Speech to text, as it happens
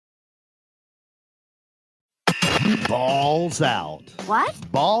Balls out. What?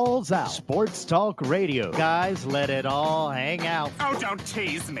 Balls out. Sports talk radio. Guys, let it all hang out. Oh, don't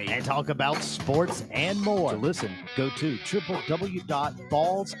tease me. And talk about sports and more. To listen, go to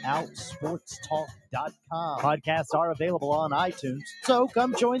www.ballsoutsportstalk.com. Podcasts are available on iTunes, so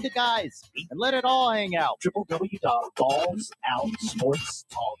come join the guys and let it all hang out.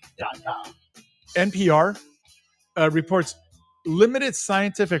 www.ballsoutsportstalk.com. NPR reports limited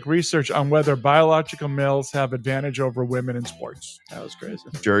scientific research on whether biological males have advantage over women in sports. That was crazy.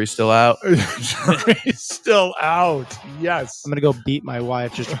 Jury's still out. Jury's still out. Yes. I'm going to go beat my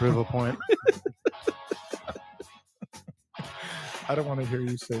wife just to prove a point. I don't want to hear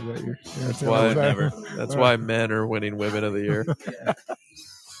you say that. That's why That's why men are winning Women of the Year.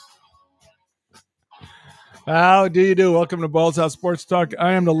 How do you do? Welcome to Balls Out Sports Talk.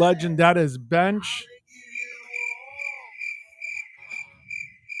 I am the legend. That is Bench.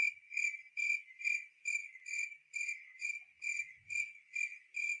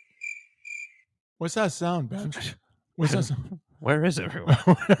 What's that sound, Bench? What's that sound? Where is everyone?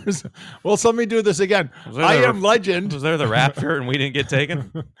 Well, let me do this again. I am legend. Was there the Raptor and we didn't get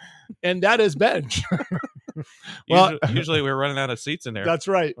taken? And that is Bench. Well, usually we're running out of seats in there. That's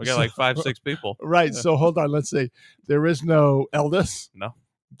right. We got like 5-6 people. Right. So hold on. Let's see. There is no Eldis. No.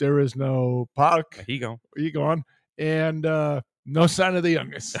 There is no Puck. He gone. And no sign of the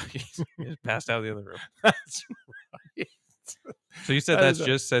youngest. He's passed out of the other room. That's right. So you said that's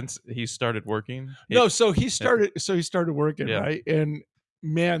just since he started working? No, so he started working, Yeah. right? And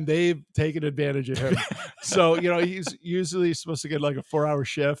man, they've taken advantage of him. So, he's usually supposed to get like a 4-hour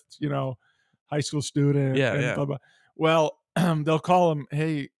shift, high school student. Yeah. Blah, blah. Well, they'll call him,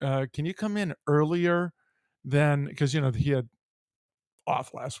 hey, can you come in earlier than, because, he had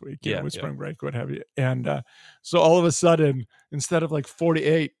off last week, with spring break, what have you. And so all of a sudden, instead of like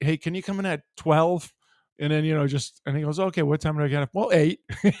 48, hey, can you come in at 12? And then, and he goes, okay, what time do I get up? Well, 8.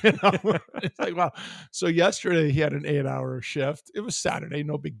 It's like, wow. So yesterday he had an 8-hour shift. It was Saturday,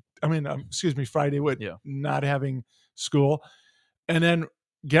 Friday with not having school. And then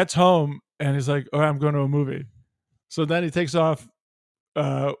gets home and he's like, oh, I'm going to a movie. So then he takes off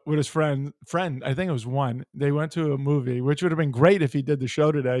with his friend, I think it was one. They went to a movie, which would have been great if he did the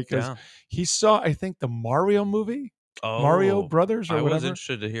show today because he saw, I think, the Mario movie, Mario Brothers or whatever. I was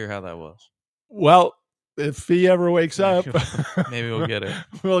interested to hear how that was. Well, if he ever wakes up, maybe we'll get it.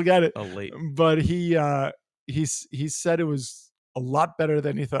 We'll get it. Late. But he said it was a lot better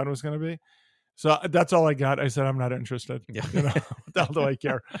than he thought it was going to be. So that's all I got. I said, I'm not interested. Yeah. What the hell do I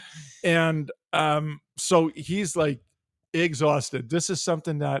care? And so he's like exhausted. This is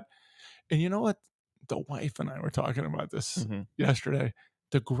something that, and you know what? The wife and I were talking about this yesterday.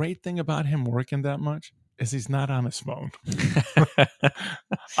 The great thing about him working that much is he's not on his phone.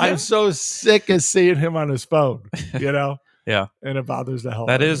 I'm so sick of seeing him on his phone, Yeah. And it bothers the hell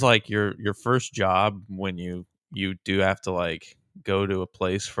That out is of me. like your first job when you do have to like go to a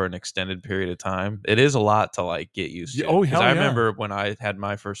place for an extended period of time. It is a lot to like get used to. Oh, hell I yeah. remember when I had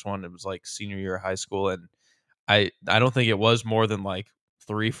my first one, it was like senior year of high school, and I don't think it was more than like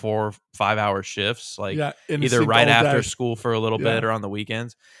 3, 4, 5-hour shifts, like either right after school for a little bit or on the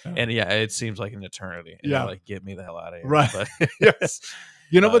weekends. And it seems like an eternity. And you're like, get me the hell out of here. Right. But, Yes.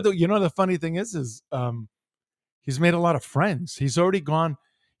 But the funny thing is he's made a lot of friends. He's already gone.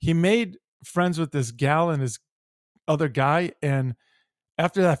 He made friends with this gal and his other guy. And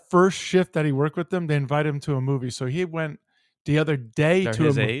after that first shift that he worked with them, they invited him to a movie. So he went the other day they're to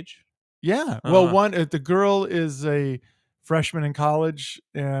his age. Yeah. Well, the girl is a freshman in college,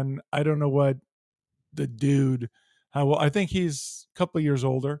 and I don't know what the dude, I think he's a couple of years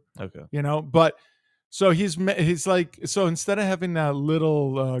older. Okay. But so he's like, so instead of having that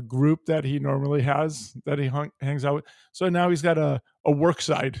little group that he normally has that he hangs out with, so now he's got a work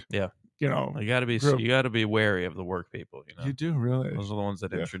side. Yeah. You got to be wary of the work people. You do really. Those are the ones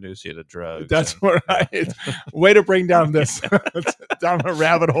that introduce you to drugs. That's right. Way to bring down this down a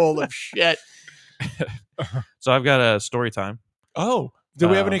rabbit hole of shit. So I've got a story time. Oh, do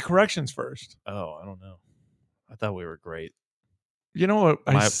we have any corrections first? Oh, I don't know. I thought we were great. You know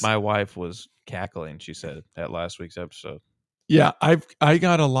what? My wife was cackling. She said at last week's episode. Yeah, I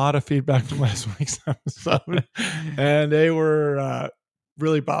got a lot of feedback from last week's episode, and they were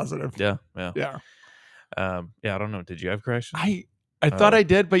really positive. Yeah. I don't know. Did you have corrections? I thought I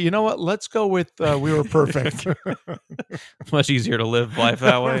did, but you know what? Let's go with we were perfect. Much easier to live life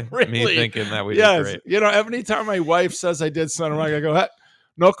that way. Really? Me thinking that we did great. Every time my wife says I did something wrong, I go, hey,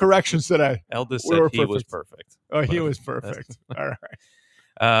 no corrections today. Eldest said he was perfect. Oh, he was perfect. All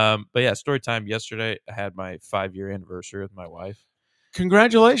right. But yeah, story time. Yesterday, I had my 5-year anniversary with my wife.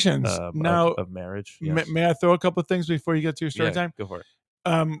 Congratulations. Now of marriage. Yes. May I throw a couple of things before you get to your story time? Go for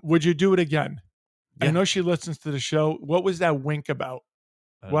it. Would you do it again? Yeah. I know she listens to the show. What was that wink about?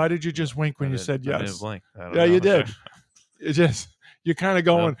 Why did you just wink when you said yes? I didn't blink. Yeah, you did. It just, you're kind of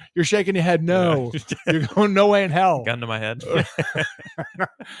going, you're shaking your head no. You're going no way in hell. Gun to my head.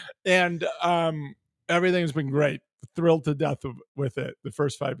 And everything's been great. Thrilled to death with it the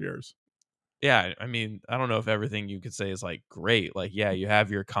first 5 years. Yeah, I mean, I don't know if everything you could say is like great. Like, yeah, you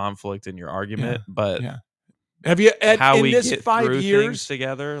have your conflict and your argument, but have you how in we this get 5 through years things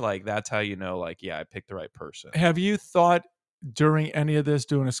together? Like, that's how you know. Like, yeah, I picked the right person. Have you thought during any of this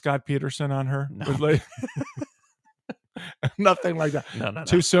doing a Scott Peterson on her? No. Nothing like that. No.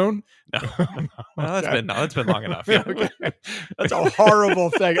 Too soon? No, that's been long enough. Yeah. Okay. That's a horrible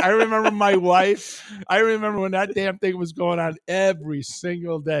thing. I remember my wife. I remember when that damn thing was going on every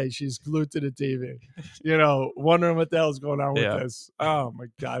single day. She's glued to the TV, wondering what the hell's going on with this. Oh my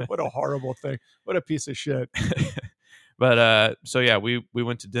God, what a horrible thing! What a piece of shit. But so yeah, we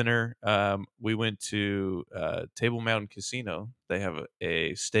went to dinner. We went to Table Mountain Casino. They have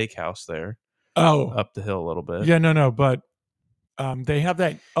a steakhouse there. Oh, up the hill a little bit. Yeah, no, but they have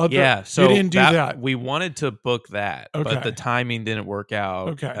that other. Yeah, so you didn't do that. We wanted to book that, but the timing didn't work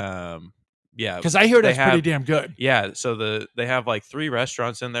out. Okay. Yeah, because I hear that's pretty damn good. Yeah, so they have like 3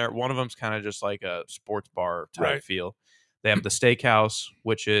 restaurants in there. One of them's kind of just like a sports bar type feel. They have the steakhouse,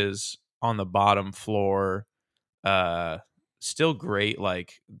 which is on the bottom floor. Still great.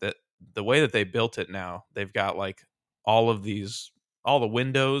 Like the way that they built it now, they've got like all the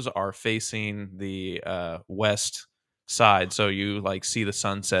windows are facing the west side, so you like see the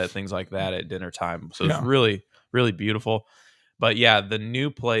sunset, things like that at dinner time. So it's really, really beautiful. But yeah, the new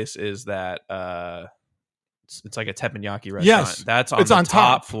place is that it's like a teppanyaki restaurant. Yes, that's on the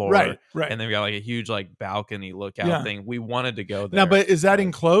top floor, right? And they've got like a huge like balcony lookout thing. We wanted to go there now, but is that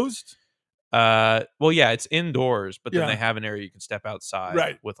enclosed? Well, yeah, it's indoors, but then they have an area you can step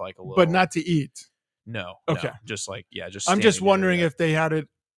outside, with like a little, but not to eat. No. Okay. No, just like just. I'm just wondering if they had it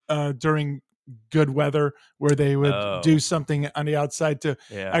during good weather where they would do something on the outside to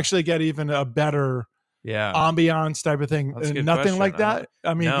actually get even a better ambiance type of thing. Nothing like that.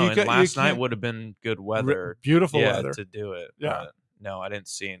 I mean, no, last night would have been good weather, beautiful weather to do it. Yeah. But no, I didn't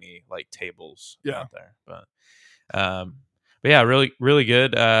see any like tables out there. But yeah, really, really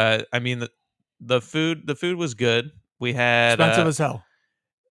good. I mean, the food was good. We had expensive as hell.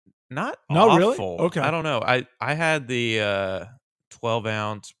 Not awful. Really? Okay. I don't know. I had the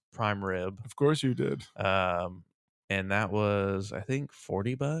 12-ounce prime rib. Of course you did. And that was, I think,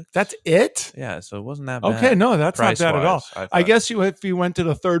 $40. That's it? Yeah, so it wasn't that bad. Okay, no, that's not bad at all. I guess if you went to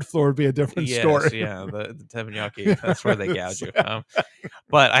the third floor, it'd be a different story. Yeah, the teppanyaki, that's where they gouge you.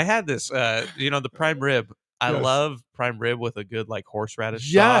 But I had this, the prime rib. I love prime rib with a good like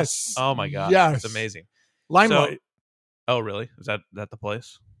horseradish sauce. Oh my God, it's amazing. Limelight. Oh, really? Is that the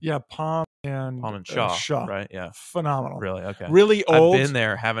place? Yeah, Palm and Shaw, right? Yeah, phenomenal. Really? Okay. Really old. I've been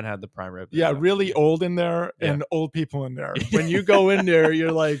there, haven't had the prime rib. Yeah, really old in there and old people in there. When you go in there,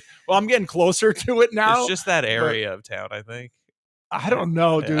 you're like, well, I'm getting closer to it now. It's just that area of town, I think. I don't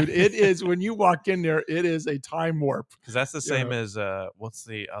know, dude. It is, when you walk in there, it is a time warp. Because that's the same as what's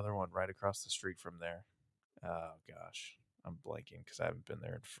the other one right across the street from there? Oh gosh, I'm blanking because I haven't been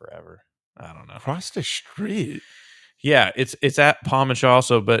there in forever. I don't know. Across the street. Yeah, it's at Palm and Shaw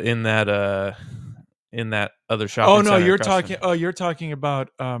also, but in that other shopping. Oh no, you're talking. Oh, you're talking about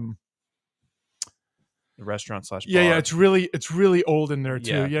the restaurant / bar. Yeah, it's really old in there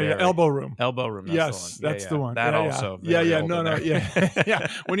too. Yeah. Elbow Room. That's that's the one. That also. Yeah. Yeah.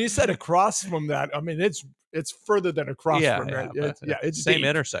 When you said across from that, I mean it's further than across from that. It's same deep.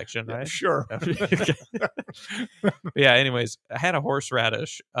 intersection, right? Sure. Yeah. Anyways, I had a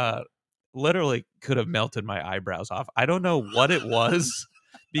horseradish. Literally could have melted my eyebrows off. I don't know what it was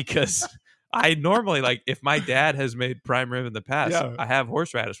because I normally, like, if my dad has made prime rib in the past, I have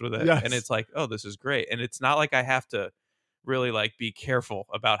horseradish with it, and it's like, oh, this is great. And it's not like I have to really like be careful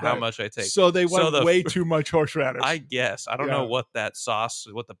about how much I take. So they went way too much horseradish. I guess I don't know what that sauce,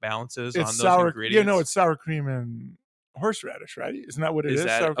 what the balance is on those sour, ingredients. It's sour cream and horseradish, right? Isn't that what it is?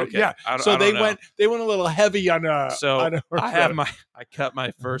 Okay. Yeah. So they went a little heavy on So I cut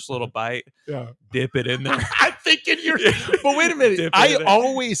my first little bite. Yeah. Dip it in there. I'm thinking but wait a minute. I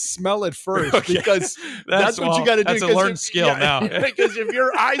always smell it first because that's what you got to do. That's a learned skill now. Because if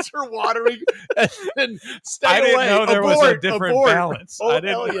your eyes are watering, then stay I didn't away. know there was a different balance. Oh, I didn't.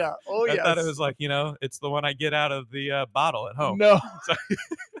 Hell yeah. Oh yeah. I thought it was like, it's the one I get out of the bottle at home. No.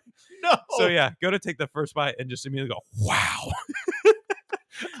 No. So yeah, go to take the first bite and just immediately go, wow.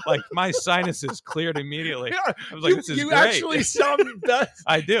 Like my sinuses cleared immediately. Yeah, I was like, this is you great. actually sound better.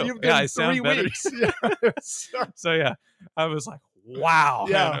 I do. You've been I sound 3 better. weeks. Yeah. So yeah, I was like, wow.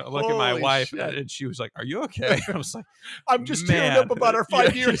 Yeah, And look at my holy wife, shit. and she was like, "Are you okay?" I was like, I'm just tearing up about our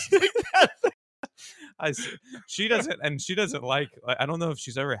 5 years. She doesn't like. I don't know if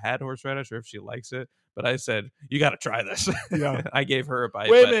she's ever had horseradish or if she likes it, but I said, "You got to try this." Yeah. I gave her a bite.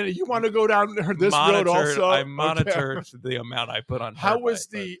 Wait a minute, you want to go down this road also? I monitored the amount I put on. How was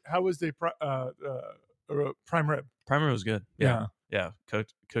the prime rib? Prime rib was good. Yeah. Yeah,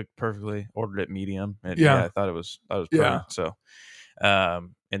 cooked perfectly. Ordered it medium, and Yeah. I thought it was perfect. Yeah. So,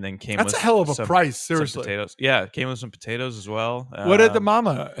 and then came That's with a hell of a some, price. some Seriously, potatoes. Yeah, it came with some potatoes as well. what did the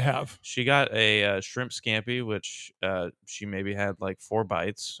mama have? She got a shrimp scampi, which she maybe had like 4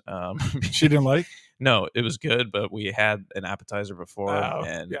 bites. She didn't like. No, it was good, but we had an appetizer before,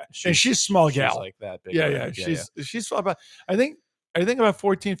 and yeah. She's small gal, she's like that big. Yeah. She's about. I think about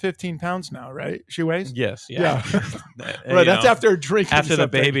 14, 15 pounds now, right? She weighs. Yes. Yeah. Right. That's after drinking. After the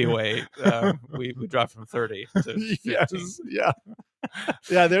baby weight, we dropped from 30 to 15. Yes. Yeah.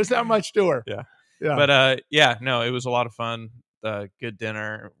 Yeah. There's not much to her. Yeah. Yeah. But no, it was a lot of fun. Good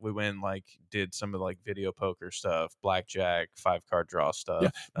dinner. We went and did some of video poker stuff, blackjack, 5-card draw stuff.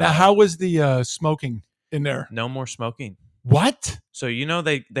 Yeah. Now, how was the smoking in there? No more smoking. What? So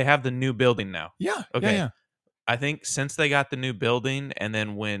they have the new building now. Yeah. Okay. Yeah. I think since they got the new building, and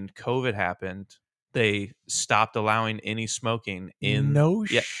then when COVID happened, they stopped allowing any smoking in. No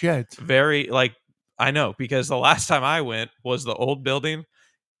shit. Very I know, because the last time I went was the old building,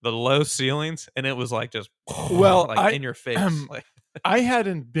 the low ceilings, and it was just in your face. I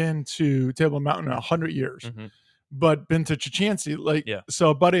hadn't been to Table Mountain in 100 years, but been to Chachansey.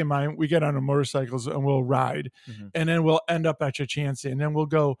 So a buddy of mine, we get on our motorcycles and we'll ride, and then we'll end up at Chachansey, and then we'll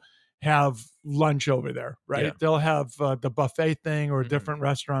go have lunch over there, right? Yeah. They'll have the buffet thing or different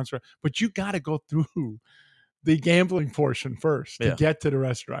restaurants, but you got to go through the gambling portion first to get to the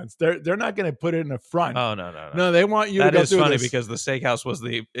restaurants. They're not going to put it in the front. Oh no. No, they want you to go through. That is funny this. because the steakhouse was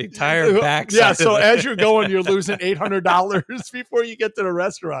the entire back. Yeah, so as you're going, you're losing $800 before you get to the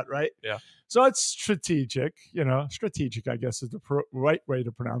restaurant, right? Yeah. So it's strategic, strategic, I guess is the right way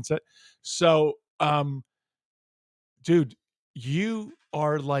to pronounce it. So, dude, you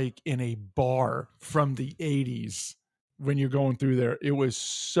are in a bar from the 80s when you're going through there. It was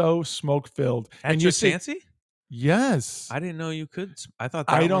so smoke filled. And you fancy? Yes. I didn't know you could. I thought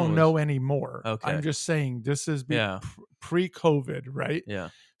I don't know anymore. Okay. I'm just saying this is pre-COVID, right? Yeah.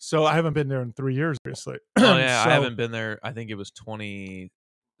 So I haven't been there in 3 years, obviously. Oh yeah, I haven't been there. I think it was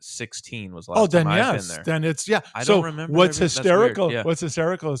 2016 was last time I've been there. Then it's I don't remember. What's hysterical? What's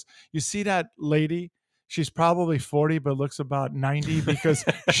hysterical is you see that lady. She's probably 40, but looks about 90 because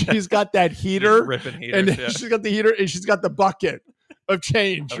she's got that heater, ripping heaters, and she's got the heater, and she's got the bucket of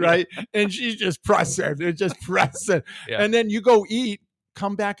change, right? And she's just pressing, Yeah. And then you go eat,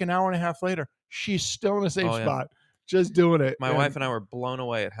 come back an hour and a half later, she's still in the same spot, just doing it. My wife and I were blown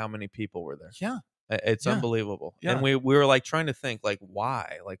away at how many people were there. Yeah, it's unbelievable. Yeah. And we were trying to think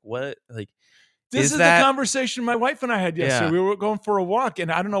why, what, this is the conversation my wife and I had yesterday. Yeah. We were going for a walk, and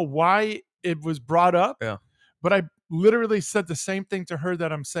I don't know why it was brought up, but I literally said the same thing to her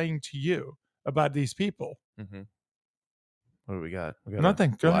that I'm saying to you about these people. Mm-hmm. What do we got?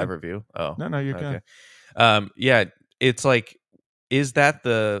 Nothing. Go live ahead. review. Oh, no, you're okay. Yeah, it's is that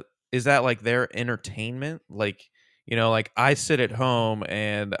their entertainment? I sit at home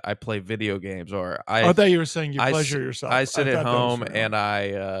and I play video games, or I thought you were saying you pleasure yourself. I sit at home and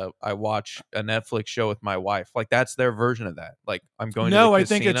I watch a Netflix show with my wife. That's their version of that. I'm going to the casino. I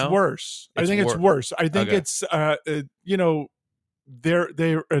think it's worse. I think it's worse. I think it's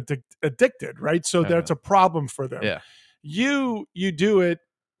they're addicted, right? So that's a problem for them. Yeah. You do it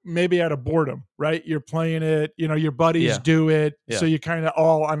maybe out of boredom, right? You're playing it, your buddies do it. Yeah. So you're kind of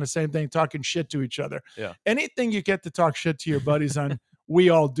all on the same thing, talking shit to each other. Yeah. Anything you get to talk shit to your buddies on, we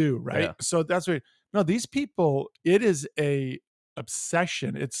all do, right? Yeah. So that's what, these people, it is a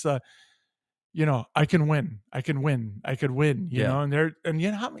obsession. It's I can win. I could win, you know,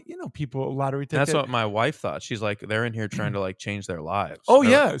 and how many, people lottery tickets. That's what my wife thought. She's like, they're in here trying to change their lives. Oh,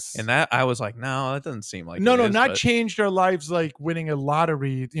 yes. And that I was like, no, that doesn't seem like not change their lives like winning a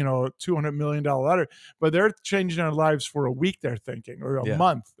lottery, $200 million lottery, but they're changing their lives for a week, they're thinking, or a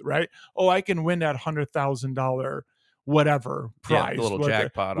month, right? Oh, I can win that $100,000 whatever prize. The little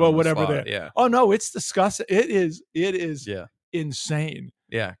jackpot. Whatever. Yeah. Oh no, it's disgusting. It is insane.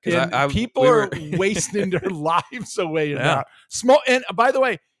 Yeah, because people are wasting their lives away. Smoke. And by the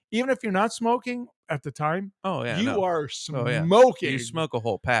way, even if you're not smoking at the time, you are smoking. You smoke a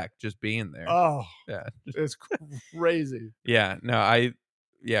whole pack just being there. Oh, yeah, it's crazy. Yeah, no,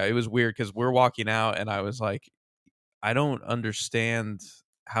 it was weird because we're walking out and I was like, I don't understand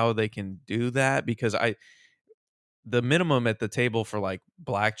how they can do that, because the minimum at the table for like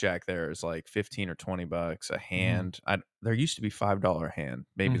blackjack there is like $15 or $20 a hand. There used to be $5 a hand.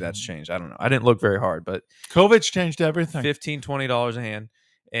 Maybe that's changed. I don't know. I didn't look very hard, but COVID's changed everything. $15, $20 a hand.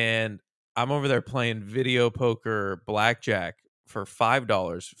 And I'm over there playing video poker blackjack for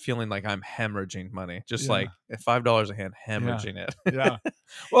 $5, feeling like I'm hemorrhaging money. Just like at $5 a hand, hemorrhaging it. Yeah.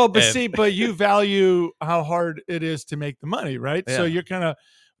 Well, but you value how hard it is to make the money, right? Yeah. So you're kind of,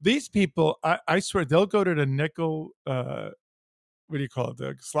 these people, I swear, they'll go to the nickel, what do you call it?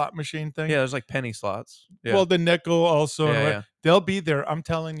 The slot machine thing? Yeah, there's like penny slots. Yeah. Well, the nickel also. Yeah. They'll be there, I'm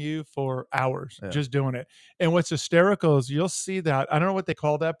telling you, for hours just doing it. And what's hysterical is you'll see that, I don't know what they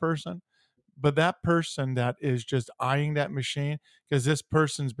call that person, but that person that is just eyeing that machine, because this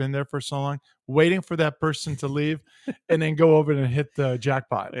person's been there for so long, waiting for that person to leave and then go over and hit the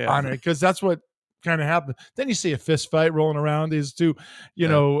jackpot on it, because that's what kind of happened. Then you see a fist fight rolling around, these two,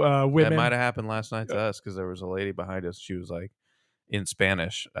 women. That might have happened last night to us, because there was a lady behind us. She was like, in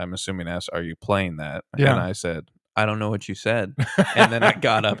Spanish, I'm assuming, asked, "Are you playing that?" Yeah. And I said, "I don't know what you said." And then I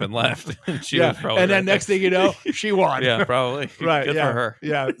got up and left. And she was probably and then next thing you know, she won. Yeah, probably. Right. Good for her.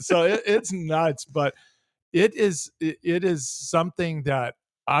 Yeah. So it's nuts, but it is something that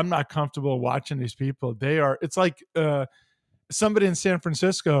I'm not comfortable watching these people. It's like somebody in San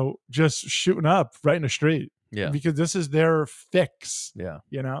Francisco just shooting up right in the street. Yeah. Because this is their fix. Yeah.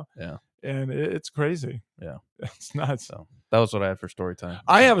 Yeah. And it's crazy. Yeah. It's nuts. So that was what I had for story time.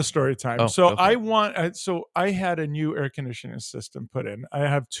 I have a story time. Oh, so I had a new air conditioning system put in. I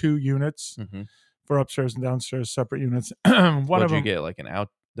have 2 units for upstairs and downstairs, separate units. What did you get, like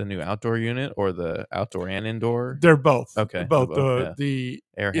the new outdoor unit or the outdoor and indoor? They're both. Okay. Both. The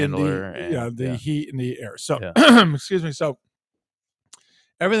air handler. The heat and the air. So, excuse me. So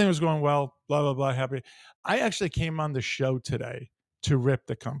everything was going well, blah, blah, blah, happy. I actually came on the show today to rip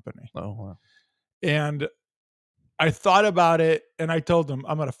the company. Oh, wow. And I thought about it and I told them,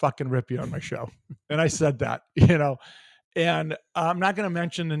 I'm going to fucking rip you on my show. And I said that, and I'm not going to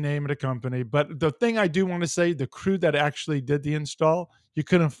mention the name of the company, but the thing I do want to say, the crew that actually did the install, you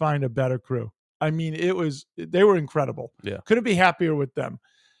couldn't find a better crew. I mean, they were incredible. Yeah. Couldn't be happier with them.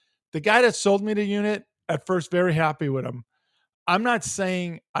 The guy that sold me the unit, at first, very happy with him. I'm not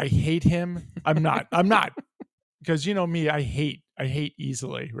saying I hate him. I'm not. Because you know me, I hate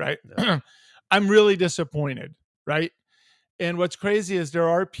easily, right? Yeah. I'm really disappointed, right? And what's crazy is there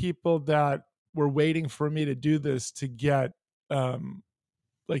are people that were waiting for me to do this to get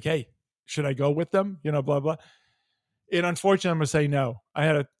like, hey, should I go with them? Blah, blah. And unfortunately, I'm going to say no. I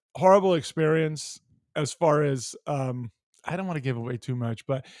had a horrible experience as far as, I don't want to give away too much,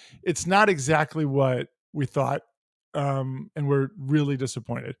 but it's not exactly what we thought. And we're really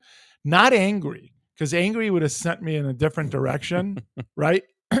disappointed. Not angry, because angry would have sent me in a different direction, right?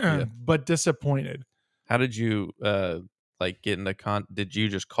 But disappointed. How did you get in the did you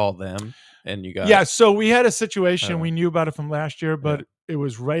just call them and you got? Yeah, so we had a situation, we knew about it from last year, but it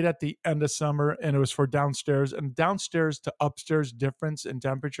was right at the end of summer and it was for downstairs, and downstairs to upstairs difference in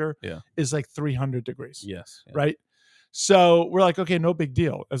temperature is like 300 degrees. Yes. Yeah. Right? So we're like, okay, no big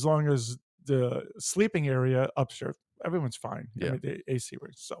deal. As long as the sleeping area upstairs, everyone's fine. Yeah. I mean, the AC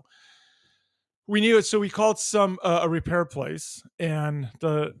works. So we knew it. So we called a repair place, and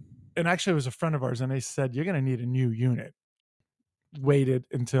actually it was a friend of ours, and they said, you're going to need a new unit. Waited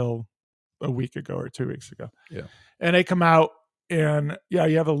until a week ago or 2 weeks ago. Yeah. And they come out and you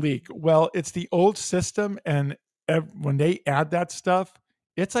have a leak. Well, it's the old system. And when they add that stuff,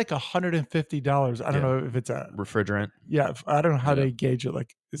 it's like $150. I don't know if it's a refrigerant. Yeah. I don't know how they gauge it.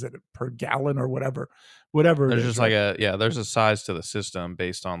 Like, is it per gallon or whatever? There's just like there's a size to the system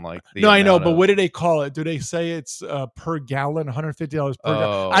based on like the. No, I know, but what do they call it? Do they say it's per gallon, $150 per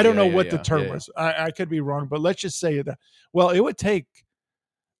gallon? I don't know what the term was. I could be wrong, but let's just say that. Well, it would take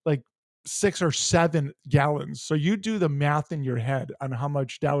like 6 or 7 gallons. So you do the math in your head on how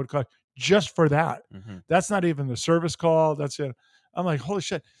much that would cost just for that. Mm-hmm. That's not even the service call. That's it. I'm like, holy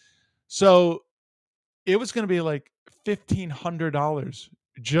shit. So it was going to be like $1,500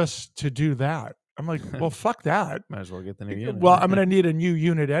 just to do that. I'm like, well, fuck that. Might as well get the new unit. Well, I'm going to need a new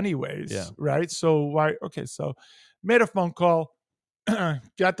unit anyways, right? So why? Okay, so made a phone call,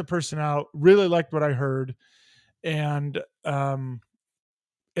 got the person out, really liked what I heard, and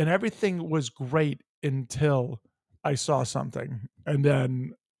everything was great until I saw something, and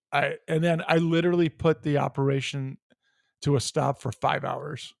then I literally put the operation to a stop for 5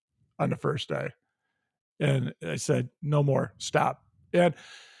 hours on the first day, and I said, no more, stop, and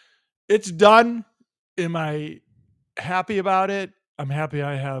it's done. Am I happy about it? I'm happy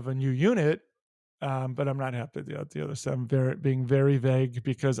I have a new unit, but I'm not happy the other side. I'm being very vague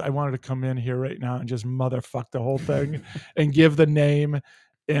because I wanted to come in here right now and just motherfuck the whole thing and give the name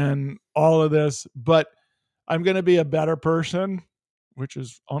and all of this. But I'm going to be a better person, which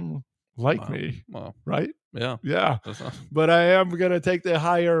is unlike me, right? Yeah. Yeah. But I am going to take the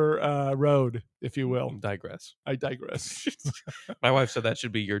higher road, if you will. I digress. My wife said that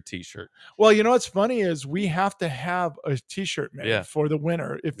should be your T-shirt. Well, you know what's funny is we have to have a T-shirt made for the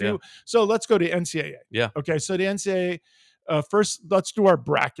winner. So let's go to NCAA. Yeah. Okay. So the NCAA, first, let's do our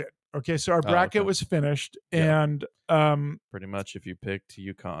bracket. Okay. So our bracket was finished, and pretty much if you picked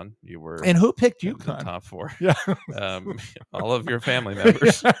UConn, you were. And who picked in UConn? The top 4. Yeah. All of your family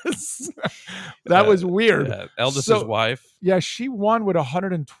members. Yes. That was weird. Eldest's wife. Yeah, she won with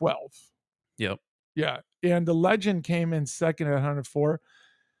 112. Yep. Yeah. And the legend came in second at 104.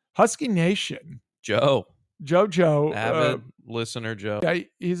 Husky Nation. Joe. Avid listener Joe. Yeah,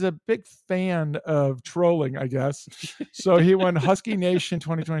 he's a big fan of trolling, I guess. So he won Husky Nation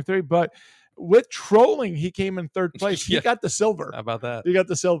 2023. But with trolling, he came in third place. He got the silver. How about that? He got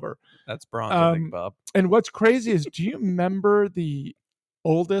the silver. That's bronze, I think, Bob. And what's crazy is, do you remember the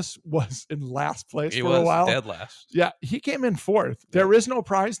oldest was in last place for a while? Dead last. Yeah, he came in fourth. There is no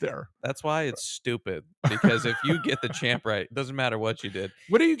prize there. That's why it's stupid, because if you get the champ right, it doesn't matter what you did.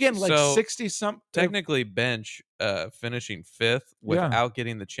 What are you getting, like 60 something? Technically, bench finishing fifth without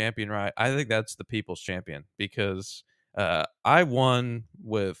getting the champion right, I think that's the people's champion, because I won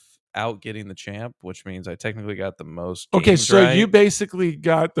without getting the champ, which means I technically got the most games Okay, so right. you basically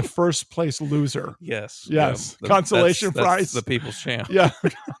got the first place loser. Yes. Consolation prize. That's the people's champ. Yeah,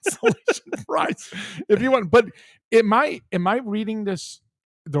 consolation prize. If you want, but am I reading this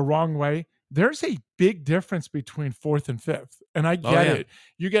the wrong way? There's a big difference between fourth and fifth, and I get it.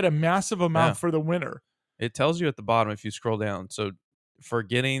 You get a massive amount for the winner. It tells you at the bottom if you scroll down. So for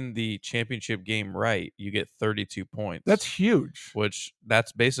getting the championship game right, you get 32 points. That's huge.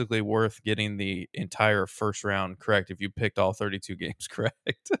 That's basically worth getting the entire first round correct if you picked all 32 games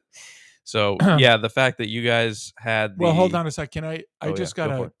correct. So yeah, the fact that you guys had well, hold on a sec. Can I just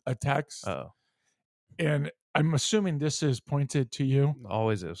got a text. And I'm assuming this is pointed to you.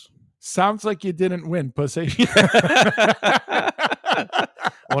 Always is. Sounds like you didn't win, pussy.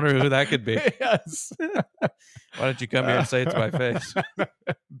 Wonder who that could be. Yes. Why don't you come here and say it to my face?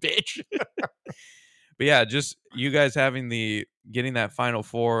 Bitch. But yeah, just you guys getting that Final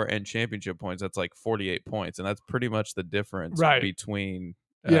Four and championship points, that's like 48 points. And that's pretty much the difference between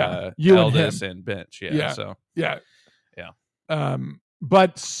you Eldest and bench. Yeah.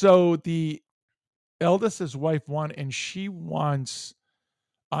 But so the Eldest's wife won, and she wants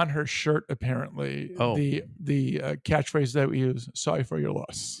on her shirt, apparently, the catchphrase that we use, "Sorry for your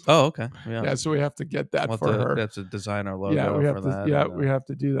loss." Oh, okay. Yeah. So we have to get that for her. That's a designer logo. Yeah, we have for to. That. Yeah, we have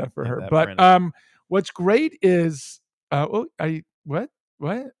to do that for her. But what's great is, what it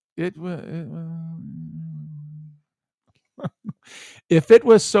was. If it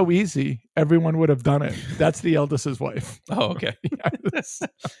was so easy, everyone would have done it. That's the Eldest's wife. Oh, okay.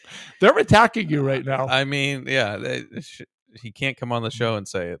 They're attacking you right now. I mean, yeah. He can't come on the show and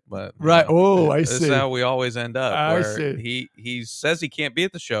say it, but right. I see. This is how we always end up. I see. He says he can't be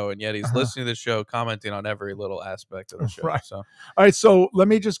at the show, and yet he's listening to the show, commenting on every little aspect of the show. Right. So, all right. So let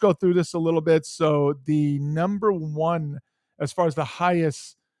me just go through this a little bit. So the number one, as far as the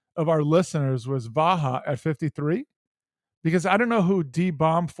highest of our listeners, was Vaha at 53. Because I don't know who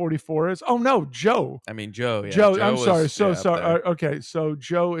D-Bomb 44 is. Oh no, Joe. I mean Joe. Yeah. Joe. I'm sorry. So sorry. Okay. So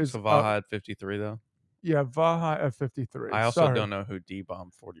Joe is Vaha at 53 though. Yeah, Vaha at 53. I also don't know who D-Bomb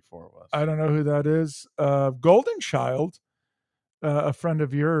 44 was. I don't know who that is. Golden Child, a friend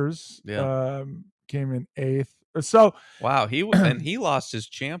of yours, came in 8th. So wow, he lost his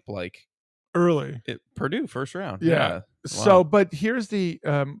champ like early at Purdue first round. Yeah. Wow. So, but here's the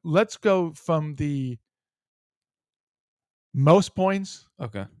let's go from the most points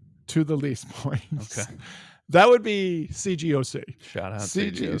to the least points. Okay. That would be CGOC. Shout out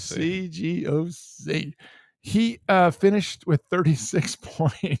CGOC. CGOC. He finished with 36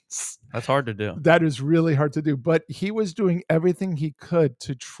 points. That's hard to do. That is really hard to do. But he was doing everything he could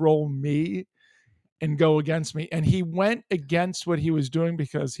to troll me and go against me. And he went against what he was doing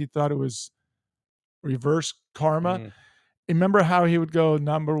because he thought it was reverse karma. Remember how he would go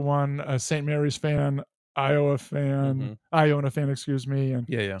number one, St. Mary's fan, Iona fan, excuse me,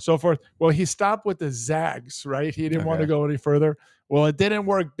 and so forth. Well, he stopped with the Zags, right? He didn't want to go any further. Well, it didn't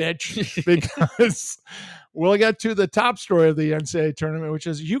work, bitch, because we'll get to the top story of the NCAA tournament, which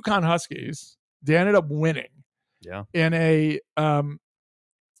is UConn Huskies. They ended up winning. Yeah. In a,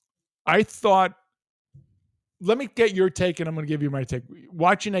 I thought let me get your take, and I'm going to give you my take.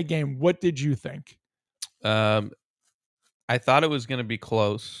 Watching that game, what did you think? I thought it was going to be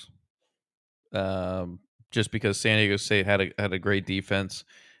close, just because San Diego State had a great defense,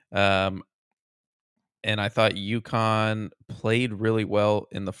 and I thought UConn played really well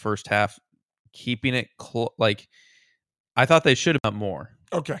in the first half, keeping it I thought they should have done more.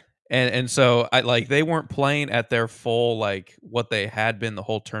 Okay. And so they weren't playing at their full, what they had been the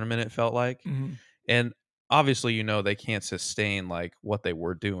whole tournament, it felt like. Mm-hmm. And obviously, they can't sustain what they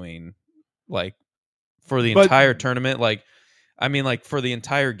were doing for the entire tournament. For the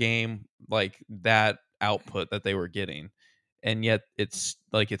entire game, that output that they were getting. And yet it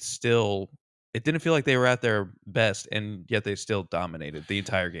didn't feel like they were at their best, and yet they still dominated the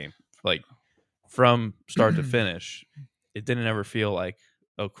entire game. From start to finish, it didn't ever feel like,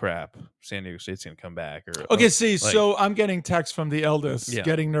 oh crap, San Diego State's gonna come back. So I'm getting texts from the eldest,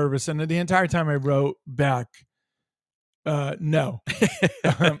 getting nervous, and the entire time I wrote back, no,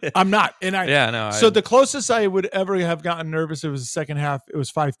 I'm not. And so the closest I would ever have gotten nervous, it was the second half. It was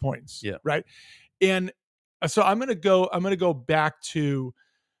 5 points. Yeah. Right. And so I'm gonna go back to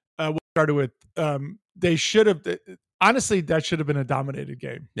what started with. They should have. Honestly, that should have been a dominated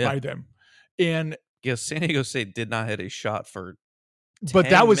game by them. And San Diego State did not hit a shot for 10 but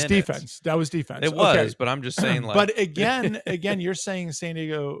that was minutes. defense. That was defense. It was, but I'm just saying. But again, you're saying San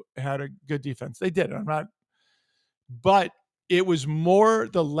Diego had a good defense. They did. I'm not. But it was more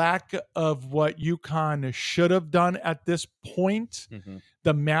the lack of what UConn should have done at this point. Mm-hmm.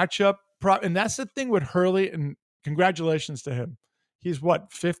 The matchup, and that's the thing with Hurley. And congratulations to him. He's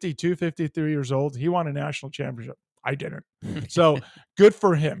 52, 53 years old. He won a national championship. I didn't. So good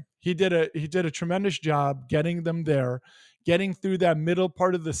for him. He did a tremendous job getting them there, getting through that middle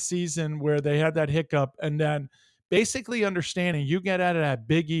part of the season where they had that hiccup, and then basically understanding you get out of that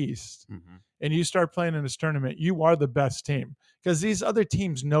Big East and you start playing in this tournament, you are the best team because these other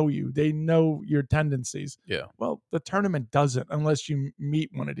teams know you. They know your tendencies. Yeah. Well, the tournament doesn't unless you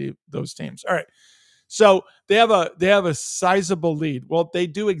meet one of those teams. All right. So they have a sizable lead. Well, they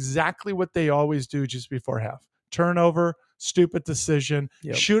do exactly what they always do just before half. Turnover, stupid decision,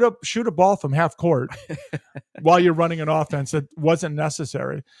 shoot a ball from half court while you're running an offense that wasn't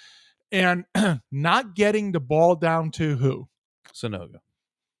necessary. And not getting the ball down to who? Sonogo.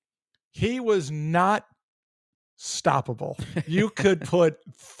 He was not stoppable. You could put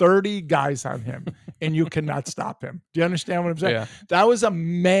 30 guys on him and you cannot stop him. Do you understand what I'm saying? Yeah. That was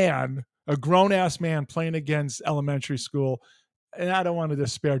a grown-ass man playing against elementary school. And I don't want to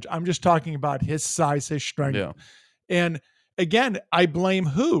disparage. I'm just talking about his size, his strength. Yeah. And again, I blame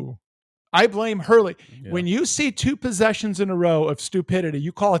who? I blame Hurley. Yeah. When you see 2 possessions in a row of stupidity,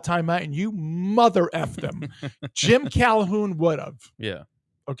 you call a timeout and you mother F them. Jim Calhoun would have. Yeah.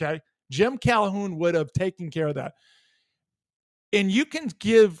 Okay? Jim Calhoun would have taken care of that. And you can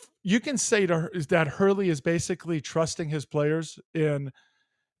say that Hurley is basically trusting his players and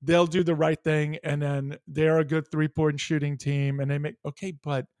they'll do the right thing, and then they're a good 3-point shooting team, and they make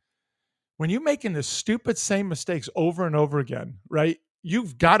but when you're making the stupid same mistakes over and over again, right?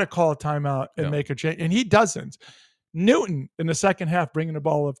 You've got to call a timeout and make a change, and he doesn't. Newton in the second half bringing the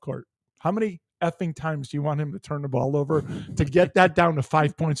ball up court. How many effing times do you want him to turn the ball over to get that down to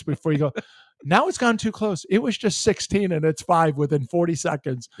 5 points before you go? Now it's gone too close. It was just 16 and it's 5 within 40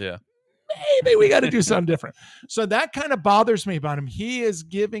 seconds. Yeah. Maybe we got to do something different. So that kind of bothers me about him. He is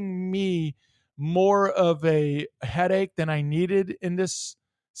giving me more of a headache than I needed in this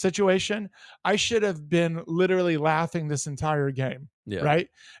situation. I should have been literally laughing this entire game. Yeah. Right.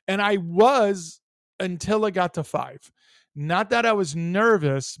 And I was until it got to 5. Not that I was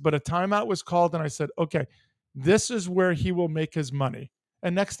nervous, but a timeout was called and I said, okay, this is where he will make his money.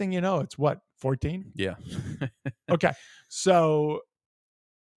 And next thing you know, it's 14? Yeah. Okay. So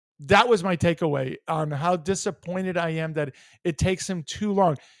that was my takeaway on how disappointed I am that it takes him too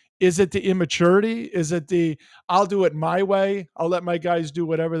long. Is it the immaturity? Is it I'll do it my way? I'll let my guys do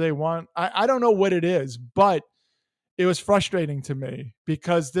whatever they want? I don't know what it is, but it was frustrating to me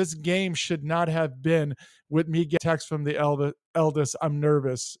because this game should not have been with me getting text from the eldest. I'm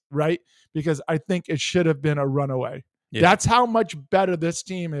nervous, right? Because I think it should have been a runaway. Yeah. That's how much better this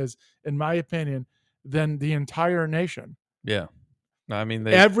team is, in my opinion, than the entire nation. Yeah. I mean,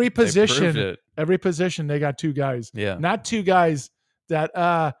 every position they got 2 guys. Yeah. Not 2 guys that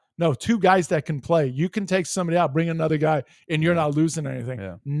 2 guys that can play. You can take somebody out, bring another guy, and you're not losing anything.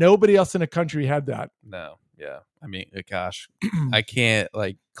 Yeah. Nobody else in the country had that. No. Yeah. I mean, gosh, I can't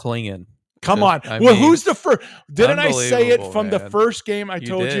Klingon. Come on. Who's the first? Didn't I say it from the first game? I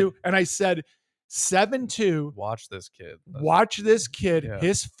told you, and I said 7'2". Watch this kid. Watch this kid. Yeah.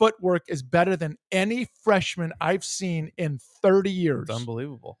 His footwork is better than any freshman I've seen in 30 years. It's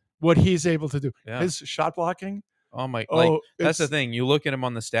unbelievable what he's able to do. Yeah. His shot blocking. Oh my! Like that's the thing. You look at him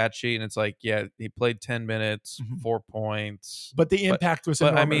on the stat sheet, and it's like, yeah, he played 10 minutes, 4 points, but the impact was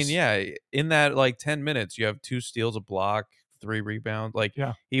enormous. I mean, yeah, in that like 10 minutes, you have 2 steals, a block, 3 rebounds. Like,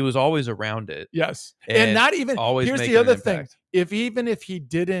 he was always around it. Yes, and not even. Always. Here's the other thing: even if he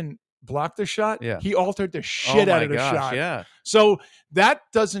didn't block the shot, he altered the shit out of the shot. Yeah. So that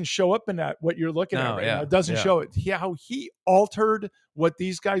doesn't show up in that what you're looking at right now. It doesn't show it. How he altered what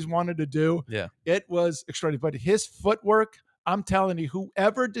these guys wanted to do. Yeah. It was extraordinary. But his footwork, I'm telling you,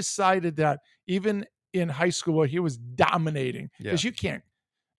 whoever decided that, even in high school where he was dominating, because you can't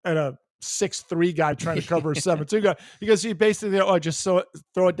at a 6'3" guy trying to cover a 7'2" guy, because he basically just throw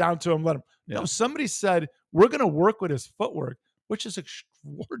it down to him, let him. No, somebody said we're going to work with his footwork, which is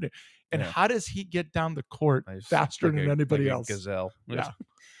extraordinary. And how does he get down the court faster than anybody else? Gazelle.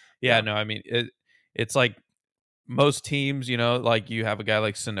 Yeah. No, I mean, it's like most teams, like you have a guy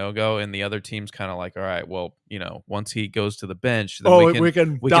like Sanogo, and the other team's kind of like, all right, well, once he goes to the bench, then we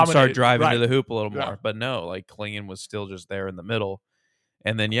can start driving to the hoop a little more. But no, like Klingon was still just there in the middle.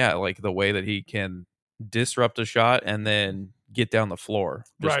 And then, like the way that he can disrupt a shot and then get down the floor.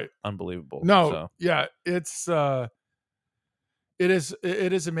 Just unbelievable. No, It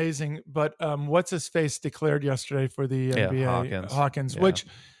is amazing, but what's his face declared yesterday for the NBA? Hawkins, which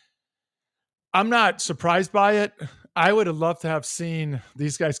I'm not surprised by it. I would have loved to have seen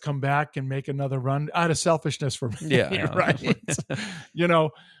these guys come back and make another run out of selfishness for me. Right.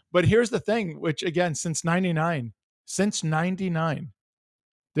 But here's the thing, which again, since 99,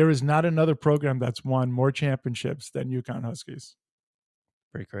 there is not another program that's won more championships than UConn Huskies.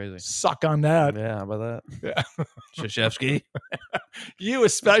 Pretty crazy. Suck on that. Yeah, how about that? Yeah. Krzyzewski. You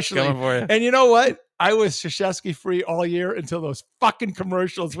especially. Coming for you. And you know what? I was Krzyzewski free all year until those fucking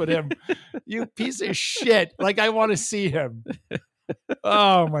commercials with him. You piece of shit. Like, I want to see him.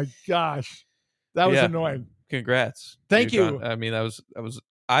 Oh my gosh. That was annoying. Congrats. Thank you. I mean,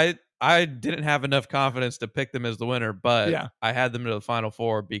 I didn't have enough confidence to pick them as the winner, but I had them to the Final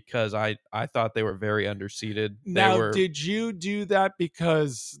Four because I thought they were very underseeded. Did you do that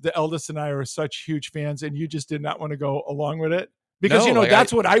because the eldest and I are such huge fans and you just did not want to go along with it? Because,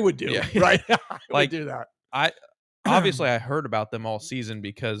 that's what I would do, right? I would do that. Obviously, I heard about them all season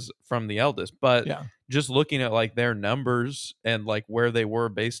because from the eldest, but just looking at like their numbers and like where they were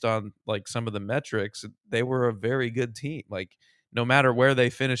based on like some of the metrics, they were a very good team. Like, no matter where they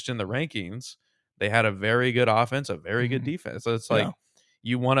finished in the rankings, they had a very good offense, a very good defense. So it's like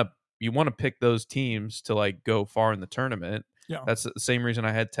you want to pick those teams to like go far in the tournament. Yeah. That's the same reason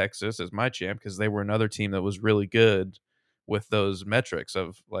I had Texas as my champ, because they were another team that was really good with those metrics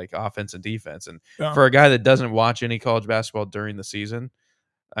of like offense and defense. And for a guy that doesn't watch any college basketball during the season,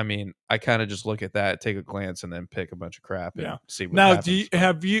 I mean, I kind of just look at that, take a glance, and then pick a bunch of crap and see what happens.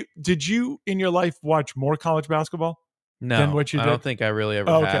 Now, did you in your life watch more college basketball? No, than what you did? I don't think I really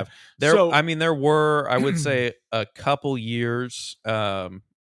ever have. There were, I would say, a couple years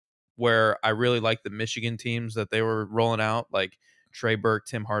where I really liked the Michigan teams that they were rolling out, like Trey Burke,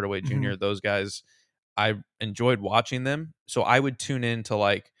 Tim Hardaway Jr., those guys. I enjoyed watching them. So I would tune in to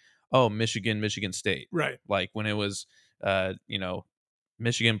like, Michigan State. Right. Like when it was,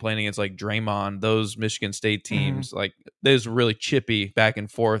 Michigan playing against like Draymond, those Michigan State teams, like those really chippy back and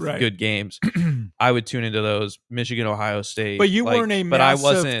forth, good games. I would tune into those. Michigan, Ohio State. But you weren't a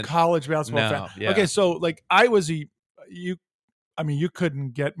massive college basketball fan. Yeah. Okay, so like I was you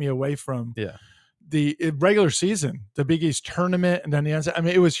couldn't get me away from the regular season, the Big East tournament, and then the NCAA. I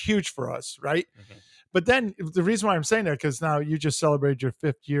mean, it was huge for us, right? Mm-hmm. But then the reason why I'm saying that, because now you just celebrated your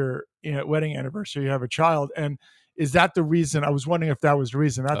 5th year wedding anniversary. You have a child, and is that the reason? I was wondering if that was the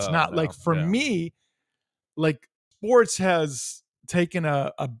reason. That's not. Like for me, like sports has taken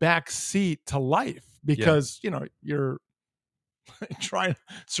a back seat to life because you're trying to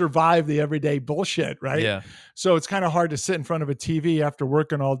survive the everyday bullshit, right? Yeah. So it's kind of hard to sit in front of a TV after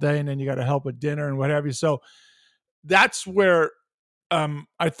working all day, and then you got to help with dinner and what have you. So that's where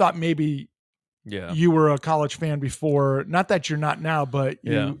I thought maybe you were a college fan before. Not that you're not now, but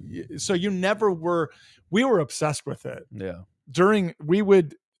so you never were. We were obsessed with it. Yeah.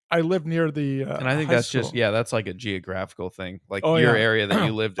 I lived near the and I think that's school. That's like a geographical thing. Like your area that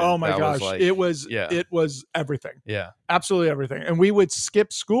you lived in. Oh my gosh. It was everything. Yeah. Absolutely everything. And we would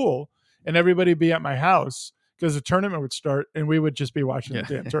skip school and everybody would be at my house because the tournament would start and we would just be watching the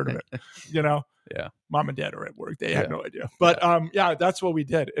damn tournament. Yeah. Mom and dad are at work. They had no idea. But that's what we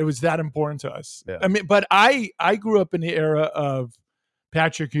did. It was that important to us. Yeah. I mean, but I grew up in the era of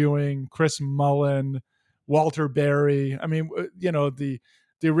Patrick Ewing, Chris Mullen, Walter Berry. I mean, the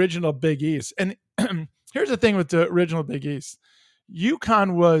original Big East. And here's the thing with the original Big East.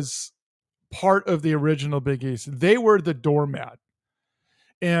 UConn was part of the original Big East. They were the doormat.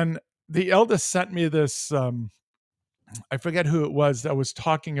 And the eldest sent me this, I forget who it was that was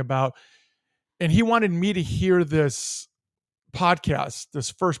talking about, and he wanted me to hear this podcast,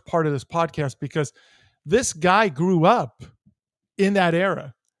 this first part of this podcast, because this guy grew up in that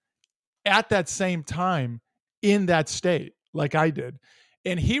era at that same time in that state, like I did.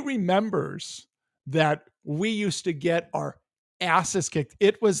 And he remembers that we used to get our asses kicked.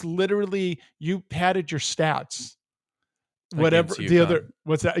 It was literally, you padded your stats. Whatever the other,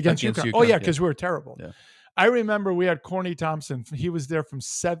 what's that against UConn? Oh yeah, because we were terrible. Yeah. I remember we had Corny Thompson. He was there from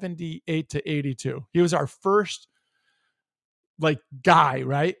 78 to 82. He was our first guy,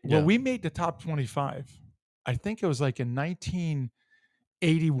 right? Yeah. Well, we made the top 25. I think it was like in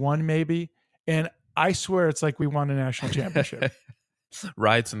 1981 maybe. And I swear it's like we won a national championship.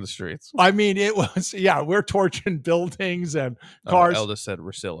 Riots in the streets. I mean, it was, we're torching buildings and cars. Eldest said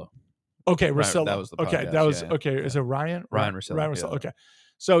Rosillo. Okay, Rosillo. That was the podcast. Okay, that was okay. Yeah. Is it Ryan? Ryan Rosillo. Ryan Rosillo. Yeah. Okay,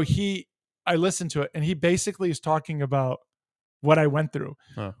 so I listened to it, and he basically is talking about what I went through.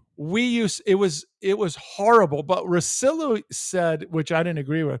 Huh. It was horrible, but Rosillo said, which I didn't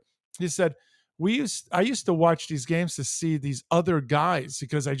agree with. He said I used to watch these games to see these other guys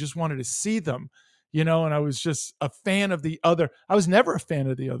because I just wanted to see them, and I was just a fan of I was never a fan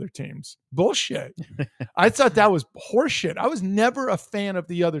of the other teams. Bullshit. I thought that was horseshit. I was never a fan of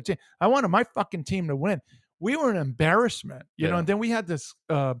the other team. I wanted my fucking team to win. We were an embarrassment, know, and then we had this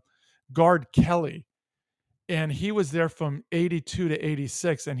guard Kelly, and he was there from 82 to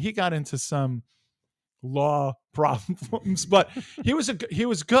 86, and he got into some law problems, but he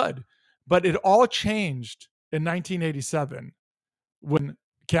was good. But it all changed in 1987 when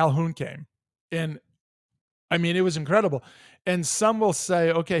Calhoun came. And I mean, it was incredible. And some will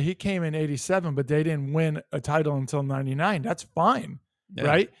say, okay, he came in 87, but they didn't win a title until 99. That's fine,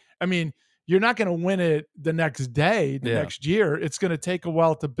 right? I mean, you're not going to win it the next day, next year. It's going to take a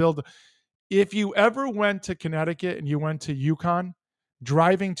while to build. If you ever went to Connecticut and you went to UConn,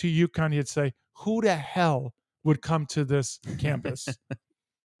 driving to UConn, you'd say, who the hell would come to this campus?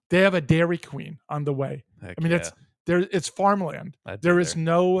 They have a Dairy Queen on the way. Heck, I mean, it's farmland. There is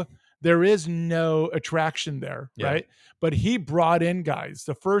no attraction there, right? But he brought in guys.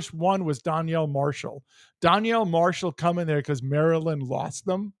 The first one was Donyell Marshall. Donyell Marshall coming there because Maryland lost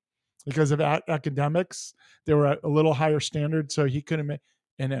them because of academics. They were at a little higher standard, so he couldn't make.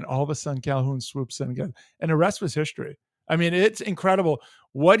 And then all of a sudden, Calhoun swoops in again. And the rest was history. I mean, it's incredible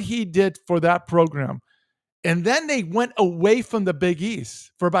what he did for that program. And then they went away from the Big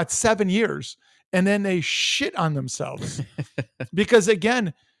East for about 7 years. And then they shit on themselves. Because,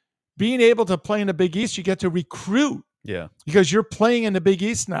 again, being able to play in the Big East, you get to recruit. Yeah. Because you're playing in the Big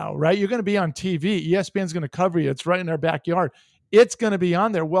East now, right? You're going to be on TV. ESPN's going to cover you. It's right in their backyard. It's going to be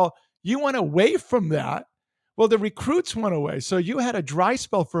on there. Well, you went away from that. Well, the recruits went away. So you had a dry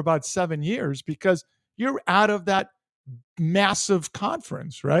spell for about 7 years because you're out of that massive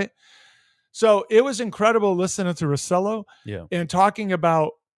conference, right? So it was incredible listening to Rosillo and talking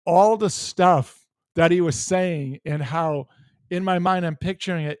about all the stuff that he was saying and how, in my mind, I'm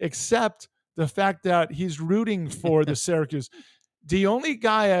picturing it, except the fact that he's rooting for the Syracuse. The only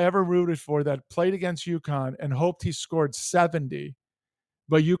guy I ever rooted for that played against UConn and hoped he scored 70,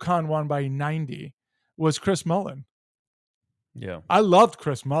 but UConn won by 90, was Chris Mullen. Yeah. I loved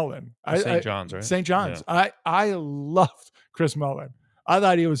Chris Mullen. St. John's, right? St. John's. Yeah. I loved Chris Mullen. I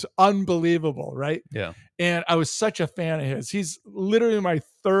thought he was unbelievable, right? Yeah. And I was such a fan of his. He's literally my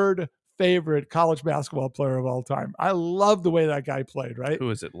third favorite college basketball player of all time. I love the way that guy played, right?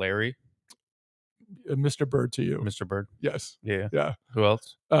 Who is it, Larry? Mr. Bird to you. Mr. Bird? Yes. Yeah. Yeah. Who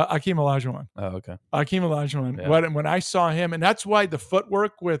else? Akeem Olajuwon. Oh, okay. Akeem Olajuwon. Yeah. When I saw him, and that's why the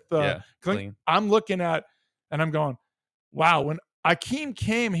footwork with clean. I'm looking at, and I'm going, wow, when Akeem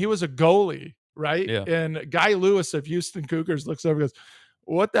came, he was a goalie, right? Yeah. And Guy Lewis of Houston Cougars looks over and goes,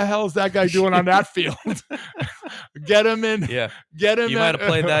 what the hell is that guy doing on that field? Get him in. Yeah. Get him in. You might have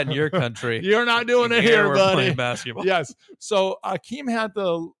played that in your country. You're not doing it here, we're buddy. Playing basketball. Yes. So Akeem had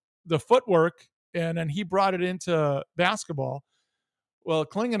the footwork, and then he brought it into basketball. Well,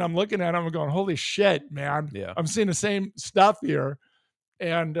 Klingon, I'm looking at him and going, holy shit, man. Yeah. I'm seeing the same stuff here.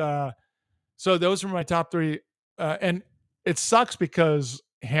 And so those are my top three. And it sucks because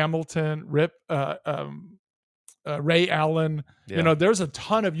Hamilton, Ray Allen, there's a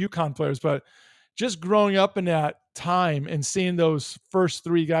ton of UConn players, but just growing up in that time and seeing those first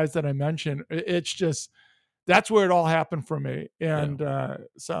three guys that I mentioned, it's just, That's where it all happened for me. And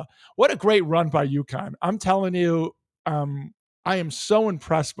so what a great run by UConn. I'm telling you, I am so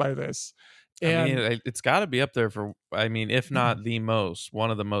impressed by this. And I mean, it's got to be up there for, if not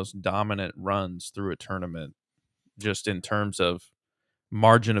one of the most dominant runs through a tournament, just in terms of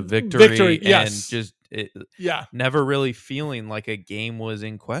margin of victory yes. and just never really feeling like a game was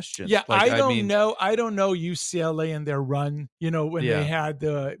in question. Yeah, I don't know UCLA and their run, when they had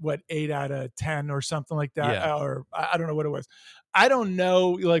the 8 out of 10 or something like that, or I don't know what it was. I don't know,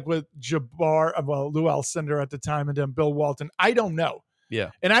 like with Jabbar, Lou Alcindor at the time, and then Bill Walton. I don't know.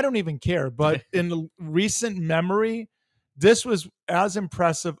 Yeah, and I don't even care. But in the recent memory, this was as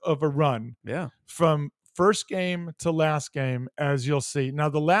impressive of a run. Yeah, from first game to last game, as you'll see. Now,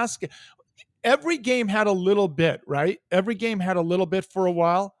 the last game, every game had a little bit, right? Every game had a little bit for a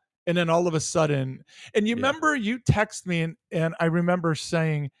while, and then all of a sudden, and you remember you text me, and I remember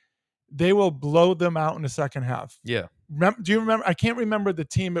saying they will blow them out in the second half. Yeah. Do you remember? I can't remember the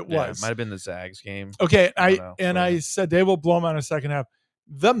team it was. It might have been the Zags game. Okay, I said they will blow them out in the second half.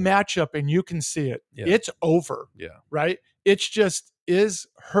 The matchup, and you can see it. Yeah. It's over. Yeah. Right? It's just, is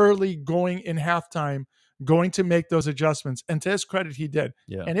Hurley going in halftime going to make those adjustments? And to his credit, he did.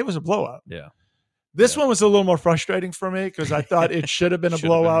 Yeah. And it was a blowout. Yeah. This one was a little more frustrating for me because I thought it should have been a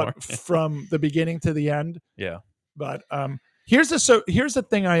blowout from the beginning to the end. Yeah. But here's the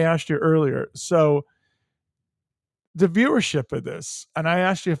thing I asked you earlier. So the viewership of this, and I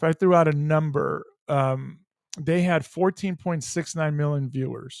asked you if I threw out a number, they had 14.69 million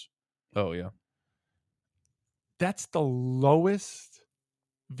viewers. Oh, yeah. That's the lowest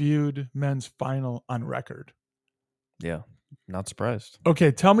viewed men's final on record. Yeah. Not surprised.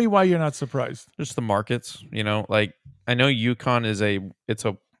 Okay, tell me why you're not surprised. Just the markets, I know UConn is it's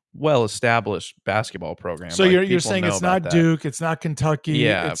a well-established basketball program. So you're saying it's not Duke, it's not Kentucky,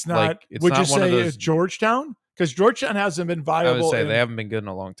 it's not. Would you say it's Georgetown? Because Georgetown hasn't been viable. I would say they haven't been good in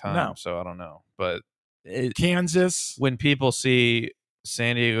a long time. So I don't know, but Kansas. When people see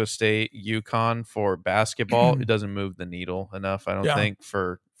San Diego State, UConn for basketball, it doesn't move the needle enough, I don't think,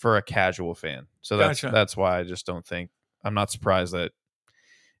 for a casual fan. So that's why I just don't think. I'm not surprised that.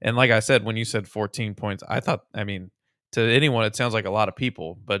 And like I said, when you said 14 points, I thought, to anyone, it sounds like a lot of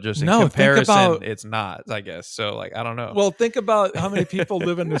people, but just in comparison, it's not, I guess. So, I don't know. Well, think about how many people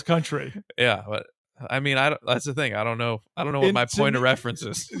live in this country. Yeah, but that's the thing. I don't know what my point of reference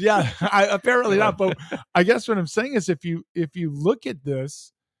is. Yeah, apparently not. But I guess what I'm saying is, if you look at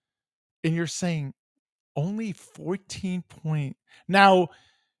this, and you're saying only 14 point now.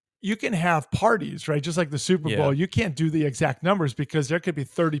 You can have parties, right? Just like the Super Bowl. You can't do the exact numbers because there could be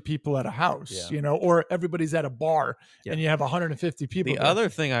 30 people at a house, or everybody's at a bar and you have 150 people. The other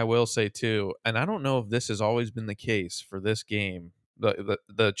thing I will say too, and I don't know if this has always been the case for this game,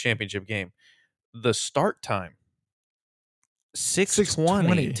 the championship game, the start time,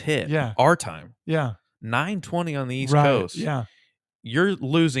 6:20 tip, our time. Yeah. 9:20 on the East Coast. Yeah. You're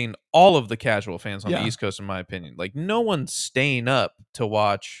losing all of the casual fans on the East Coast, in my opinion. No one's staying up to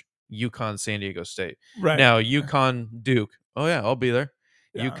watch UConn San Diego State. Right. Now, UConn Duke. Oh, yeah, I'll be there.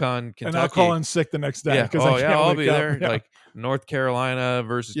 Yeah. UConn Kentucky. And I'll call in sick the next day. Yeah. Oh, yeah, I'll be there. Yeah. North Carolina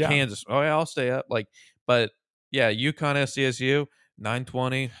versus Kansas. Oh, yeah, I'll stay up. But, yeah, UConn SDSU,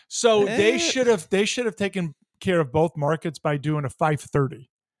 9:20. So they should have taken care of both markets by doing a 5:30.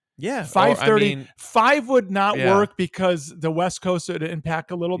 Yeah, 5:30. 5 would not work because the West Coast would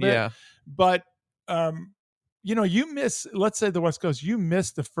impact a little bit. Yeah, but you miss. Let's say the West Coast, you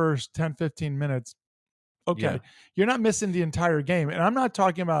miss the first 10, 15 minutes. Okay, you're not missing the entire game, and I'm not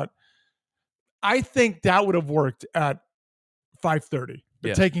talking about. I think that would have worked at 5:30.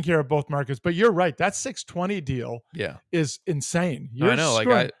 Taking care of both markets. But you're right. That 6:20 deal is insane. I know.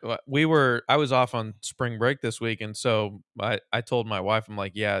 I was off on spring break this week. And so I told my wife, I'm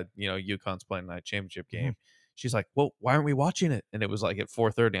like, UConn's playing the night championship game. Mm-hmm. She's like, well, why aren't we watching it? And it was at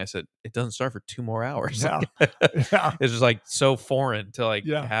 4:30. I said, it doesn't start for 2 more hours. Yeah. It's just so foreign to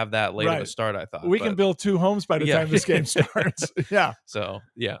have that late of a start, I thought. We can build 2 homes by the time this game starts. Yeah. So,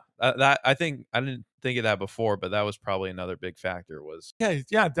 that I think I didn't think of that before, but that was probably another big factor was.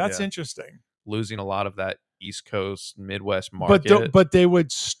 That's interesting. Losing a lot of that East Coast, Midwest market. But they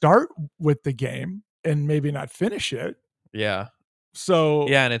would start with the game and maybe not finish it. Yeah. So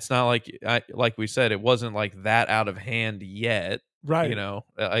and it's not like we said, it wasn't that out of hand yet, right?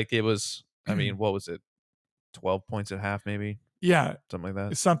 It was. What was it? 12 points at half, maybe. Yeah, something like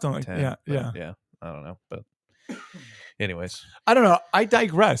that. Something like 10, yeah. I don't know, but anyways, I don't know. I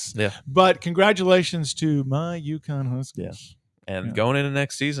digress. Yeah, but congratulations to my UConn Huskies. Yeah. And going into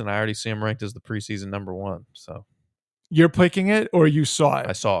next season, I already see them ranked as the preseason number 1. So you're picking it, or you saw it?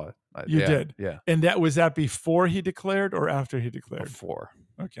 I saw it. You did? Yeah. And that was that before he declared or after he declared? Before.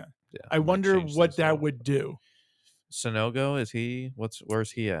 Okay. Yeah. I wonder what that would do. Sonogo,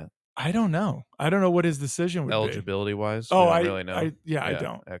 where's he at? I don't know. I don't know what his decision would Eligibility wise. Oh, I don't really know. I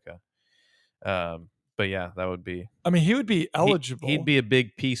don't. Okay. But yeah, that would be. I mean, he would be eligible. He'd be a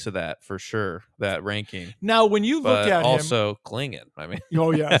big piece of that for sure. That ranking. Now, when you look at also Klingon. I mean,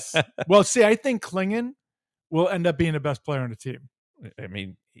 oh yes. Well, see, I think Klingon will end up being the best player on the team. I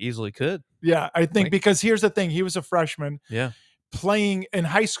mean, easily could. Yeah, I think because here's the thing: he was a freshman. Yeah. Playing in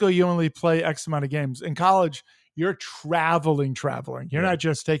high school, you only play X amount of games. In college, you're traveling. You're not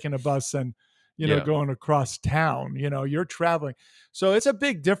just taking a bus and going across town. You're traveling. So it's a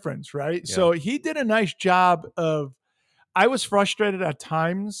big difference, right? Yeah. So he did a nice job of. I was frustrated at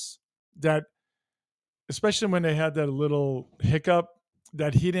times that, especially when they had that little hiccup,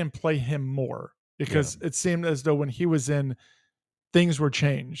 that he didn't play him more because it seemed as though when he was in, things were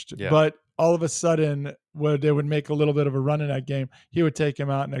changed. Yeah. But all of a sudden, when they would make a little bit of a run in that game, he would take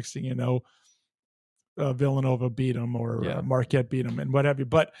him out. Next thing you know, Villanova beat him or Marquette beat him and what have you.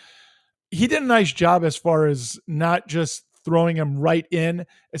 But he did a nice job as far as not just throwing him right in,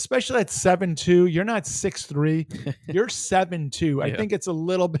 especially at 7'2". You're not 6'3". You're 7'2". I think it's a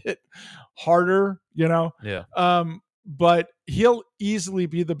little bit harder, Yeah. But he'll easily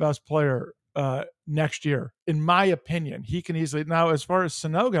be the best player next year, in my opinion. He can easily. Now, as far as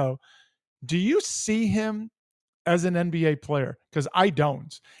Sonogo, do you see him as an NBA player? Because I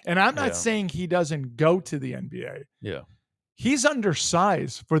don't. And I'm not saying he doesn't go to the NBA. Yeah. He's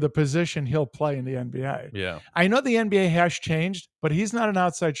undersized for the position he'll play in the NBA. Yeah. I know the NBA has changed, but he's not an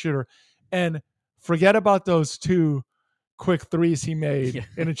outside shooter. And forget about those 2 quick threes he made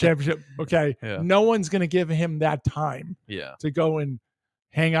in a championship. Okay. Yeah. No one's going to give him that time to go and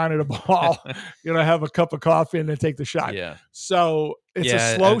hang on to the ball, have a cup of coffee and then take the shot. Yeah. So it's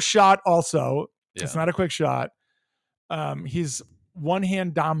a slow shot also. Yeah. It's not a quick shot. He's one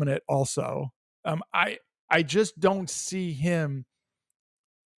hand dominant also. I just don't see him,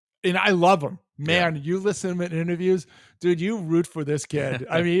 and I love him. Man, you listen to him in interviews, dude, you root for this kid.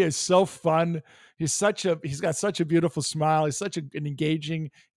 I mean, he is so fun. He's got such a beautiful smile. He's such an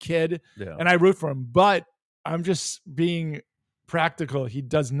engaging kid, and I root for him. But I'm just being practical. He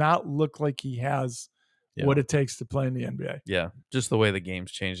does not look like he has what it takes to play in the NBA. Yeah, just the way the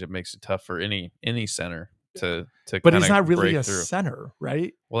game's changed, it makes it tough for any center to but he's not really a center,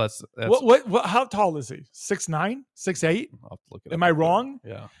 right? Well, that's what how tall is he? 6'9", 6'8"? I'll have to look it Am I wrong?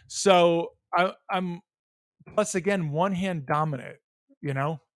 Yeah. So I'm plus again one hand dominant,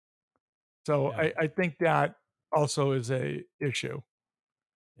 So I think that also is a issue.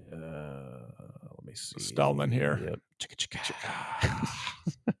 Let me see. Spellman here. Yep.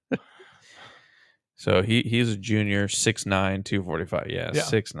 So he's a junior, 6'9", 245. Yeah.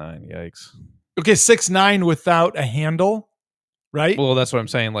 6'9". Yikes. Okay, 6'9" without a handle, right? Well, that's what I'm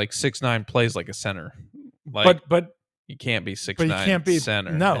saying. Like 6'9" plays like a center. Like, but you can't be 6'9" but you can't be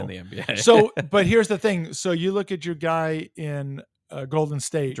center in the NBA. So, but here's the thing. So you look at your guy in Golden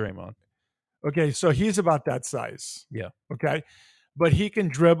State, Draymond. Okay, so he's about that size. Yeah. Okay, but he can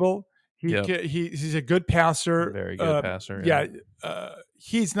dribble. He's a good passer. Very good passer. Yeah.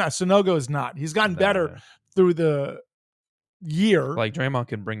 He's not. Sonogo is not. He's gotten better through the year. Like Draymond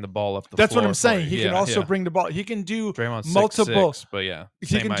can bring the ball up the That's floor. What I'm saying. He can also bring the ball. He can do Draymond's multiple. 6'6", but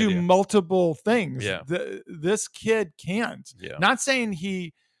he can do multiple things. Yeah. This kid can't. Yeah. Not saying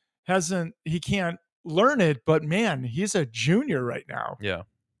he can't learn it, but man, he's a junior right now. Yeah.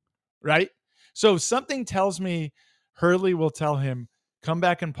 Right. So something tells me Hurley will tell him, come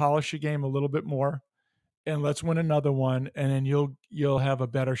back and polish your game a little bit more and let's win another one. And then you'll have a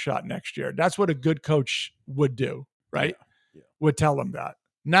better shot next year. That's what a good coach would do, right? Yeah. Would tell him that.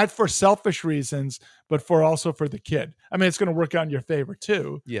 Not for selfish reasons, but also for the kid. I mean, it's going to work out in your favor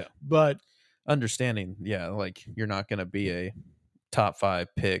too. Yeah. But understanding, like you're not going to be a top 5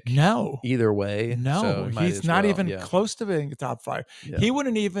 pick. No. Either way. No, so he's not even close to being a top 5. Yeah. He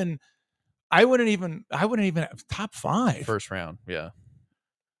wouldn't even I wouldn't even have top 5. First round, yeah.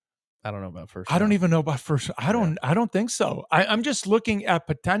 I don't know about first. I don't even know about first. I don't think so. I'm just looking at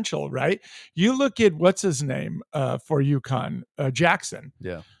potential, right? You look at what's his name for UConn, Jackson.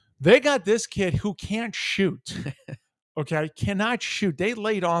 Yeah. They got this kid who can't shoot. Okay, cannot shoot. They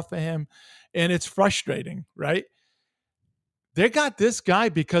laid off of him, and it's frustrating, right? They got this guy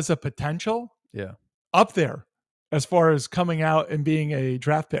because of potential. Yeah. Up there as far as coming out and being a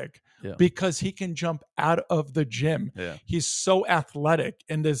draft pick. Yeah. Because he can jump out of the gym. Yeah. He's so athletic,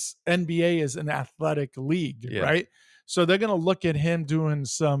 and this NBA is an athletic league, right? So they're going to look at him doing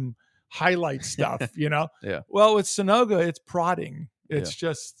some highlight stuff, Yeah. Well, with Sonogo, it's prodding. It's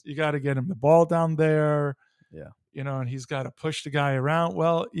just, you got to get him the ball down there. Yeah. And he's got to push the guy around.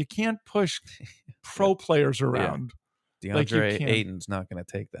 Well, you can't push pro players around. Yeah. DeAndre Ayton's not going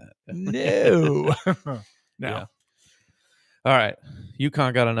to take that. No. No. Yeah. All right.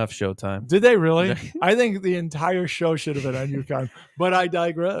 UConn got enough showtime. Did they really? I think the entire show should have been on UConn, but I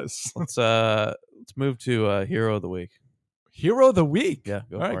digress. Let's move to Hero of the Week. Hero of the Week? Yeah.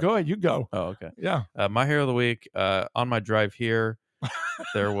 All right, go ahead. You go. Oh, okay. Yeah. My Hero of the Week, on my drive here,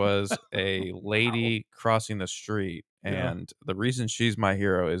 there was a lady crossing the street, and the reason she's my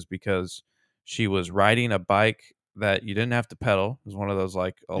hero is because she was riding a bike that you didn't have to pedal. It was one of those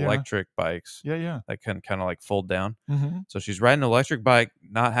like electric bikes. Yeah. That can kind of like fold down. Mm-hmm. So she's riding an electric bike,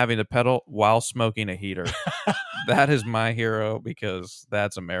 not having to pedal while smoking a heater. That is my hero, because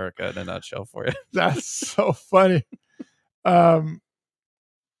that's America in a nutshell for you. That's so funny. The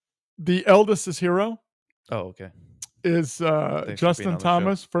eldest's hero. Oh, okay. Is Justin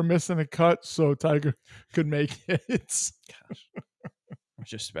Thomas for missing a cut so Tiger could make it. Gosh. I was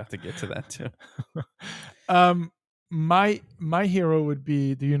just about to get to that too. My hero would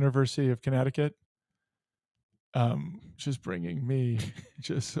be the University of Connecticut. Just bringing me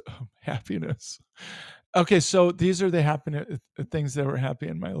just happiness. Okay, so these are the things that were happy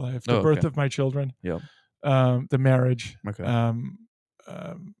in my life: the birth of my children, the marriage, the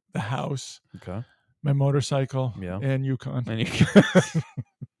house, my motorcycle, and UConn.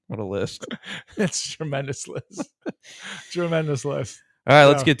 What a list! It's a tremendous list. Tremendous list. All right,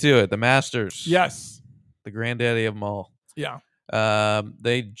 let's get to it. The Masters. Yes. The granddaddy of them all. Yeah.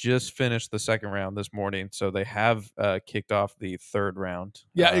 They just finished the second round this morning, so they have kicked off the third round.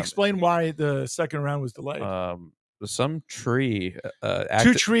 Yeah, explain why the second round was delayed. Some tree.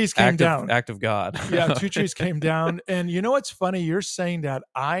 Two trees came down. Act of God. Yeah, 2 trees came down. And you know what's funny? You're saying that.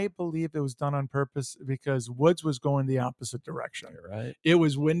 I believe it was done on purpose because Woods was going the opposite direction. You're right. It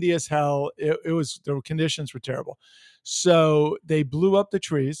was windy as hell. The conditions were terrible. So they blew up the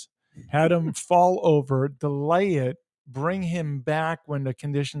trees, had him fall over, delay it, bring him back when the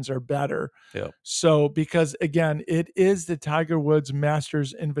conditions are better. Yep. So because, again, it is the Tiger Woods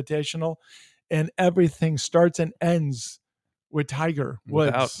Masters Invitational, and everything starts and ends with Tiger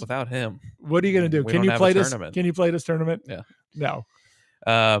Woods. Without him. What are you going to do? Can you play this? Can you play this tournament? Yeah. No.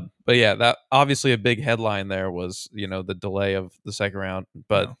 But yeah, that obviously a big headline there was, the delay of the second round,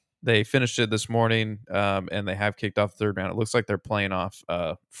 but they finished it this morning, and they have kicked off the third round. It looks like they're playing off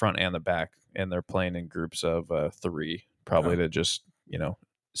front and the back, and they're playing in groups of 3, probably to just,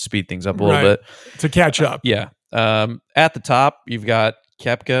 speed things up a little bit. To catch up. Yeah. At the top, you've got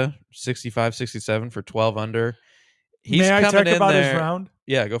Koepka, 65-67 for 12 under. May I talk about his round?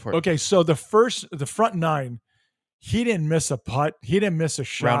 Yeah, go for it. Okay, so the front 9, he didn't miss a putt. He didn't miss a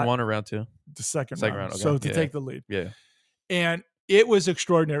shot. Round 1 or round 2? The second round. Okay. So to take the lead. Yeah. And it was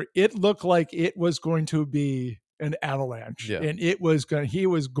extraordinary. It looked like it was going to be an avalanche. Yeah. And he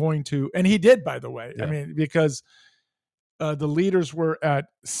was going to, and he did, by the way. Yeah. I mean, because the leaders were at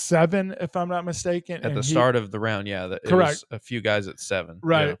 7, if I'm not mistaken. At the start of the round, correct. It was a few guys at 7.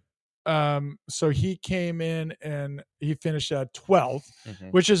 Right. Yeah. So he came in and he finished at 12th,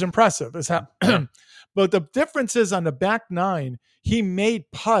 which is impressive. But the difference is on the back 9, he made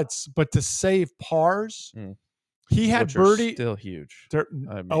putts, but to save pars, he had which birdie. Are still huge. They're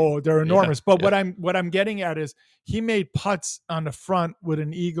enormous. But what I'm getting at is he made putts on the front with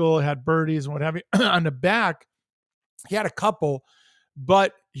an eagle, had birdies and what have you. On the back, he had a couple,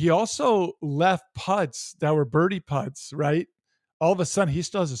 but he also left putts that were birdie putts, right? All of a sudden, he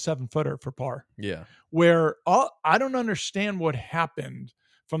still has a 7-footer for par. Yeah. Where I don't understand what happened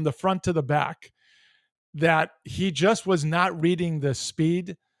from the front to the back, that he just was not reading the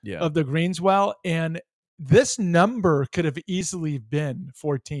speed of the greens well. And this number could have easily been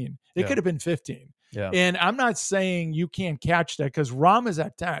 14. It could have been 15. Yeah. And I'm not saying you can't catch that, because Rahm is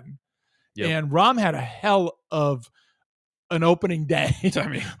at 10. Yep. And Rahm had a hell of an opening day. I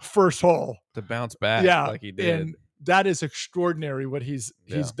mean, first hole. To bounce back like he did. And that is extraordinary what he's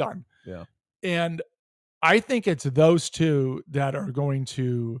done. Yeah. And I think it's those two that are going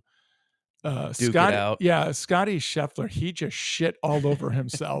to duke it out. Yeah, Scotty Scheffler, he just shit all over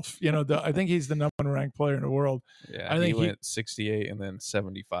himself. I think he's the number 1 ranked player in the world. Yeah, I think he went 68 and then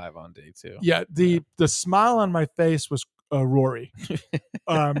 75 on day 2. Yeah, the smile on my face was Rory,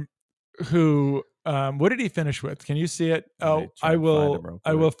 who what did he finish with? Can you see it? I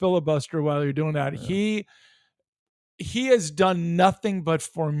will filibuster while you're doing that. Yeah. He has done nothing but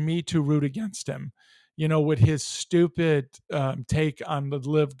for me to root against him, with his stupid take on the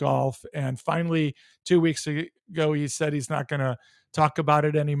live golf. And finally, 2 weeks ago, he said he's not going to talk about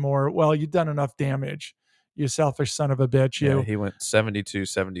it anymore. Well, you've done enough damage. You selfish son of a bitch. Yeah, You. he went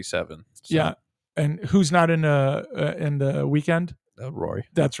 72-77. So. Yeah, and who's not in the weekend? Rory.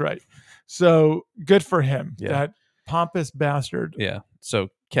 That's right. So good for him. Yeah. That pompous bastard. Yeah. So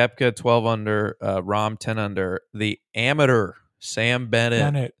Koepka 12 under, Rahm 10 under. The amateur Sam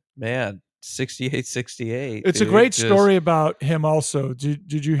Bennett. Man, 68-68. It's a great story about him also.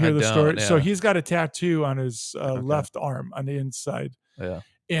 Did you hear the story? Yeah. So he's got a tattoo on his left arm on the inside. Yeah.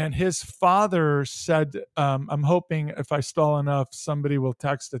 And his father said, I'm hoping if I stall enough, somebody will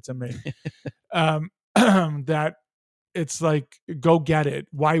text it to me. That it's like, go get it.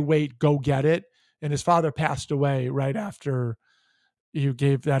 Why wait? Go get it. And his father passed away right after you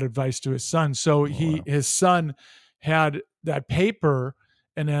gave that advice to his son. So his son had that paper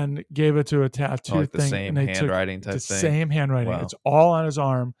and then gave it to a tattoo like thing. The same handwriting type thing. Same handwriting. Wow. It's all on his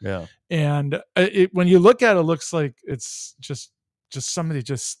arm. Yeah. And when you look at it, it looks like it's just somebody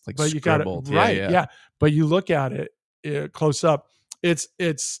just like but scribbled. You got it right. Yeah. But you look at it close up.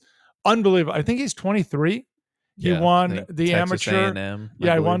 It's unbelievable. I think he's 23. He won the Texas amateur. A&M,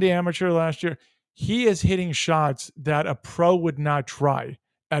 he won the amateur last year. He is hitting shots that a pro would not try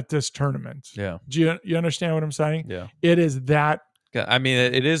at this tournament. Yeah. Do you understand what I'm saying? Yeah. It is that. I mean,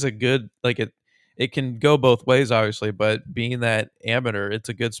 it is a good, like it can go both ways, obviously, but being that amateur, it's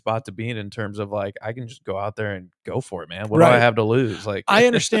a good spot to be in terms of like, I can just go out there and go for it, man. What do I have to lose? Like, I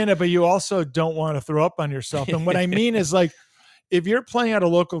understand it, but you also don't want to throw up on yourself. And what I mean is, like, if you're playing at a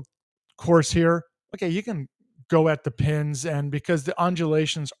local course here, okay, you can go at the pins, and because the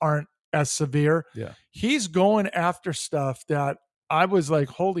undulations aren't as severe, he's going after stuff that I was like,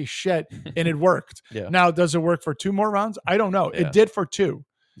 holy shit, and it worked. Now, does it work for 2 more rounds? I don't know. It did for 2.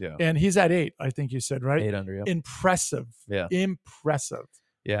 Yeah. And he's at 8, I think you said, right? 8 under. Yep. Impressive. Yeah. Impressive.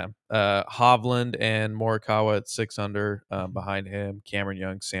 Yeah. Hovland and Morikawa at 6 under. Behind him, Cameron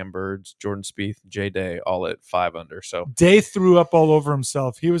Young, Sam Birds, Jordan Spieth, Jay Day, all at 5 under. So Day threw up all over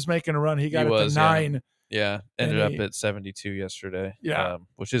himself. He was making a run. He got to 9. Yeah. Ended up at 72 yesterday. Yeah.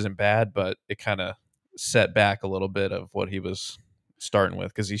 Which isn't bad, but it kind of set back a little bit of what he was starting with,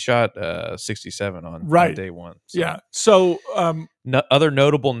 because he shot 67 on day 1. So. Yeah. So other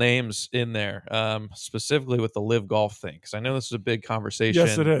notable names in there, specifically with the Live Golf thing, because I know this is a big conversation.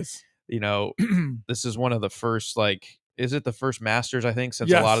 Yes, it is. You know, this is one of the first, like, is it the first Masters, I think,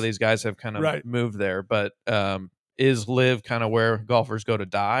 since a lot of these guys have kind of moved there. But is Live kind of where golfers go to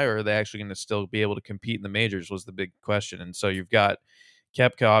die, or are they actually going to still be able to compete in the majors, was the big question. And so you've got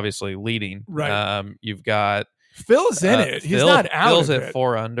Koepka obviously leading. Right. You've got Phil's in it. He's not out Phil's of at it.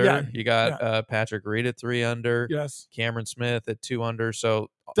 4 under. Yeah. You got Patrick Reed at 3 under. Yes. Cameron Smith at 2 under. So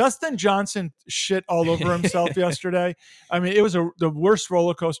Dustin Johnson shit all over himself yesterday. I mean, it was the worst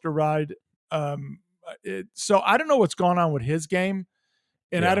roller coaster ride. So I don't know what's going on with his game,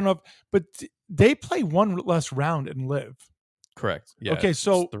 and I don't know but they play one less round and Live. Correct. Yeah. Okay,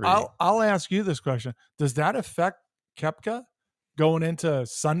 so I'll ask you this question: does that affect Koepka going into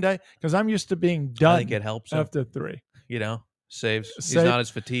Sunday? Because I'm used to being done. I think it helps him. After 3. You know, saves. He's not as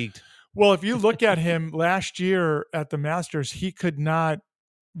fatigued. Well, if you look at him last year at the Masters, he could not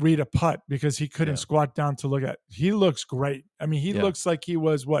read a putt because he couldn't squat down to look at. He looks great. I mean, he looks like he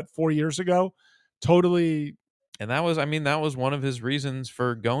was 4 years ago, totally. And that was one of his reasons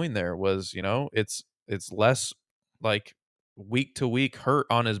for going there was, you know, it's less like week to week hurt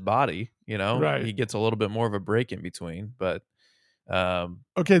on his body. You know, he gets a little bit more of a break in between. But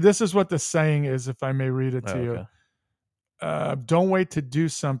okay, this is what the saying is, if I may read it to you. Don't wait to do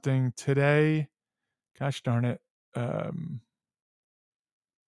something today. Gosh darn it.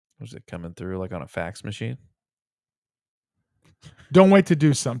 Was it coming through like on a fax machine? Don't wait to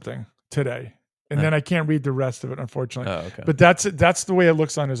do something today. And then I can't read the rest of it, unfortunately. Oh, okay. But that's the way it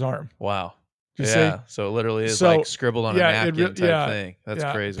looks on his arm. Wow. You see? So it literally is like scribbled on a napkin type thing. That's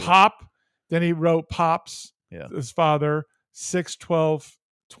crazy. Pop. Then he wrote Pops, his father,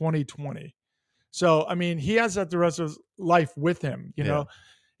 6/12/2020. So, I mean, he has that the rest of his life with him, you know.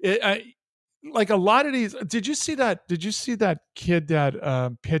 Like a lot of these, did you see that kid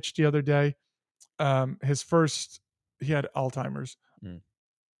that pitched the other day? His first, he had Alzheimer's.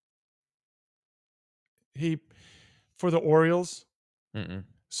 He, for the Orioles. Mm-mm.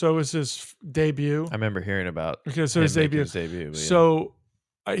 So it was his debut. I remember hearing about his debut. So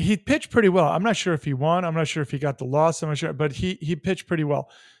he pitched pretty well. I'm not sure if he won. I'm not sure if he got the loss. I'm not sure, but he pitched pretty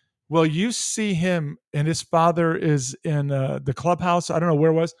well. Well, you see him, and his father is in the clubhouse. I don't know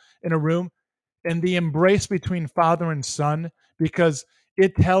where it was, in a room, and the embrace between father and son, because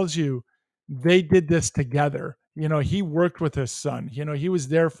it tells you they did this together. he worked with his son. He was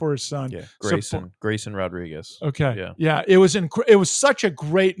there for his son. Yeah, Grayson Rodriguez. Okay. Yeah. It was such a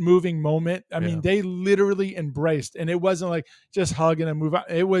great moving moment. I mean, they literally embraced, and it wasn't like just hugging and move on.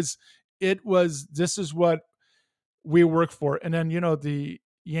 It was this is what we work for. And then, the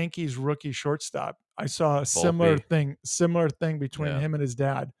Yankees rookie shortstop, I saw a similar thing between him and his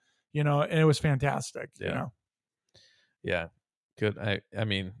dad, and it was fantastic, Yeah. Good. I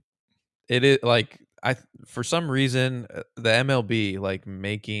mean, it is like, for some reason, the MLB, like,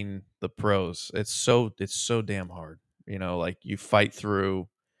 making the pros, it's so damn hard. Like, you fight through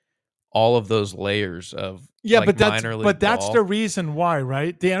all of those layers of but that's ball. the reason why,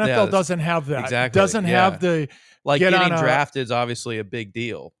 right? The NFL doesn't have that. Exactly. Doesn't have the getting drafted is obviously a big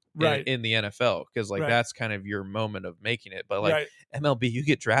deal, right, in the NFL, because that's kind of your moment of making it. But right. MLB, you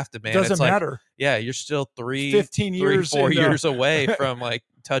get drafted, man. Doesn't matter. You're still 4 years away from like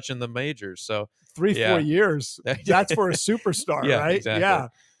touching the majors. So 4 years. That's for a superstar, right? Exactly. Yeah.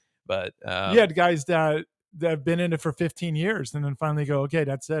 But you had guys that have been in it for 15 years and then finally go, okay,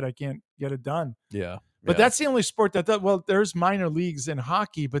 that's it. I can't get it done. Yeah. But that's the only sport there's minor leagues in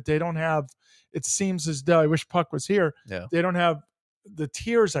hockey, but they don't have, it seems as though, I wish Puck was here. Yeah. They don't have the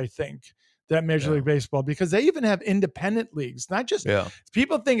tiers, I think, that Major League Baseball, because they even have independent leagues, not just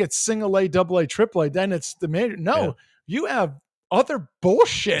people think it's single A, double A, triple A, then it's the major. No, you have other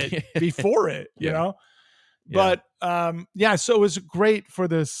bullshit before it, you know? But so it was great for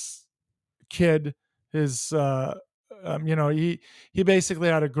this kid. His he basically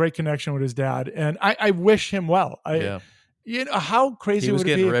had a great connection with his dad, and I wish him well. How crazy he was would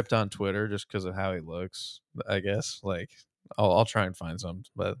it be? Getting ripped on Twitter just because of how he looks, I guess. Like, I'll try and find some,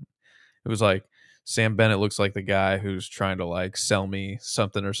 but it was like, Sam Bennett looks like the guy who's trying to like sell me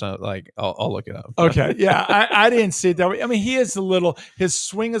something or something. Like, I'll look it up. Okay. Yeah. I didn't see it that way. I mean, his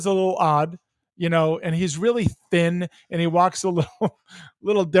swing is a little odd, and he's really thin and he walks a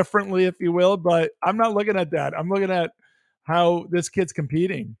little differently, if you will, but I'm not looking at that. I'm looking at how this kid's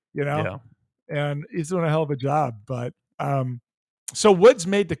competing, and he's doing a hell of a job. But, so Woods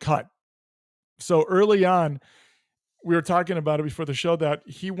made the cut. So early on, we were talking about it before the show that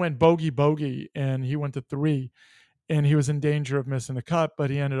he went bogey and he went to 3 and he was in danger of missing the cut,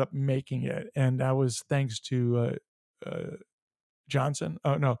 but he ended up making it. And that was thanks to Johnson.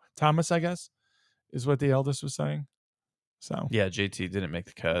 Oh, no, Thomas, I guess, is what the eldest was saying. So yeah, JT didn't make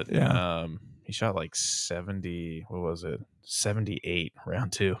the cut. Yeah. He shot like 70. What was it? 78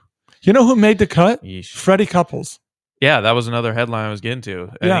 round 2. You know who made the cut? Yeesh. Freddie Couples. Yeah, that was another headline I was getting to.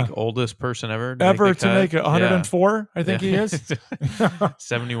 I think oldest person ever to make it. 104, I think he is.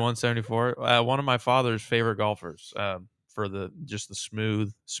 71, 74. One of my father's favorite golfers, for the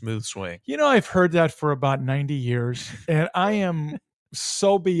smooth swing. I've heard that for about 90 years, and I am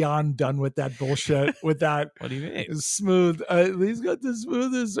so beyond done with that bullshit. With that, what do you mean? Smooth. He's got the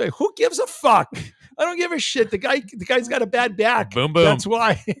smoothest way. Who gives a fuck? I don't give a shit. The guy's got a bad back. Boom, boom. That's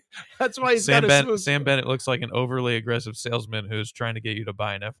why he's got a smooth. Sam Bennett looks like an overly aggressive salesman who's trying to get you to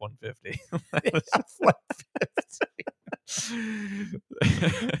buy an F-150.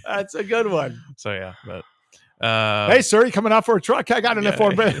 That's a good one. So yeah, but hey, sir, you coming out for a truck? I got an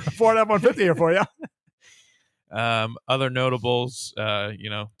F-150 here for you. Other notables,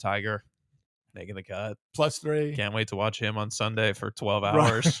 Tiger making the cut +3. Can't wait to watch him on Sunday for 12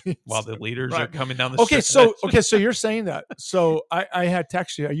 hours while the leaders are coming down the street. So you're saying that. So I had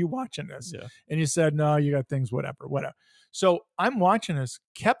texted you, are you watching this? Yeah. And you said, no, you got things, whatever. So I'm watching this.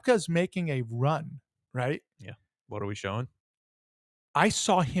 Koepka's making a run, right? Yeah. What are we showing? I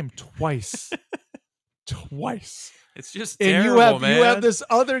saw him twice. Twice. It's just terrible, and you have this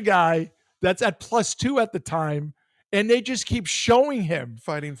other guy that's at +2 at the time, and they just keep showing him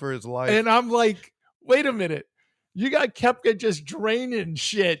fighting for his life. And I'm like, wait a minute. You got Koepka just draining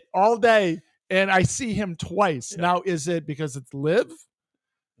shit all day, and I see him twice. Yeah. Now, is it because it's live?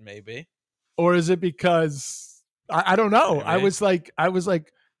 Maybe. Or is it because I don't know. Maybe. I was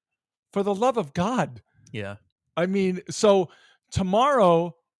like, for the love of God. Yeah. I mean, so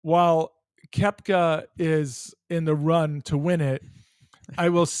tomorrow, while Koepka is in the run to win it, I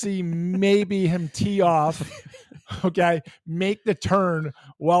will see maybe him tee off, make the turn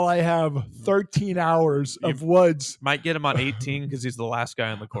while I have 13 hours of Woods. Might get him on 18 because he's the last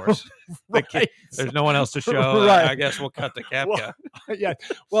guy on the course. Right. There's no one else to show. Right. I guess we'll cut to Koepka.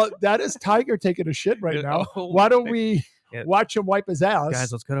 Well, that is Tiger taking a shit right now. Why don't we watch him wipe his ass?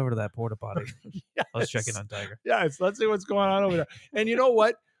 Guys, let's cut over to that porta potty. Yes. Let's check in on Tiger. Yes, let's see what's going on over there. And you know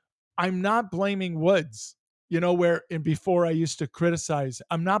what? I'm not blaming Woods. and before I used to criticize,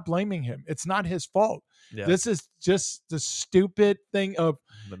 I'm not blaming him. It's not his fault. Yeah. This is just the stupid thing of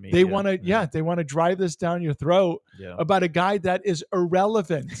The media, they want to drive this down your throat about a guy that is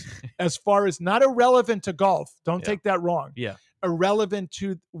irrelevant as far as not irrelevant to golf. Don't take that wrong. Yeah. Irrelevant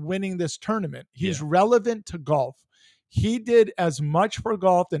to winning this tournament. He's relevant to golf. He did as much for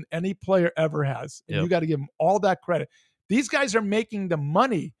golf than any player ever has. And you got to give him all that credit. These guys are making the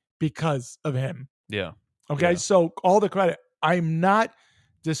money because of him. Yeah. Okay. So all the credit. I'm not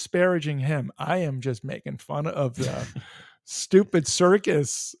disparaging him. I am just making fun of the stupid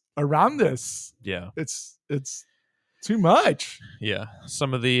circus around this. Yeah. It's too much. Yeah.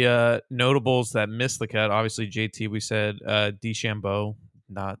 Some of the notables that missed the cut, obviously JT, we said, DeChambeau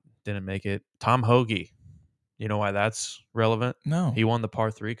didn't make it. Tom Hoagie. You know why that's relevant? No. He won the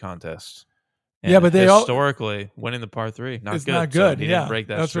par 3 contest. And but they historically winning the par 3, it's good. Not good. So he didn't break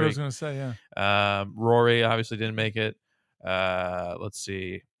that That's streak. what I was going to say. Yeah. Rory obviously didn't make it. Let's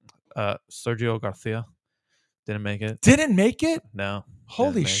see. Sergio Garcia didn't make it. Didn't make it? No.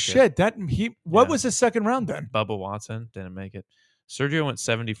 Holy shit! What was the second round then? Bubba Watson didn't make it. Sergio went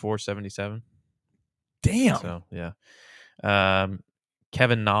 74-77. Damn. So yeah.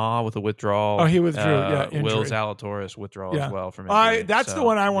 Kevin Na with a withdrawal. Oh, he withdrew. Will Zalatoris withdrawal as well from injury. That's the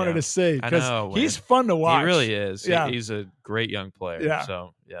one I wanted to see because he's fun to watch. He really is. Yeah. He's a great young player. Yeah.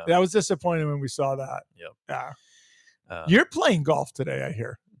 So yeah. That was disappointing when we saw that. Yep. Yeah. You're playing golf today, I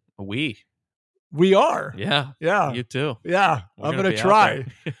hear. We are. Yeah. Yeah. You too. Yeah. I'm going to try.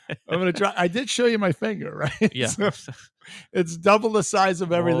 I'm going to try. I did show you my finger, right? Yeah. So it's double the size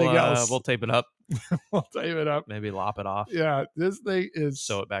of everything else. We'll tape it up. We'll tape it up. Maybe lop it off. Yeah. This thing is.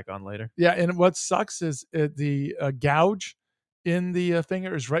 Sew it back on later. Yeah. And what sucks is the gouge in the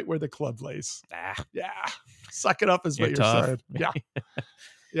finger is right where the club lays. Yeah. Suck it up is what you're saying. Yeah.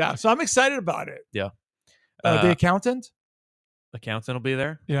 Yeah. So I'm excited about it. Yeah. The accountant will be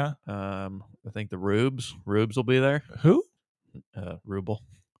there. Yeah. I think the Rubes will be there. Who? Ruble.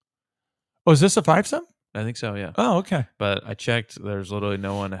 Oh, is this a 5-some? I think so. Yeah. Oh, okay. But I checked. There's literally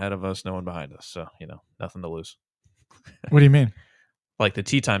no one ahead of us, no one behind us. So nothing to lose. What do you mean? Like the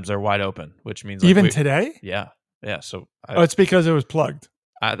tee times are wide open, which means even today. Yeah. Yeah. So it's because it was plugged.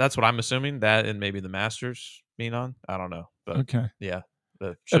 That's what I'm assuming. That and maybe the Masters being on. I don't know. But okay. Yeah.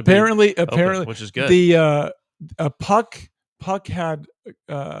 Apparently, which is good. The Puck had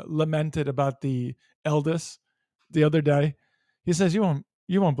lamented about the eldest the other day. He says, "You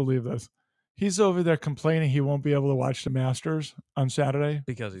won't believe this. He's over there complaining he won't be able to watch the Masters on Saturday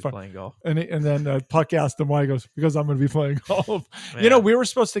because he's playing golf." And then Puck asked him why. He goes, "Because I'm going to be playing golf." Man. We were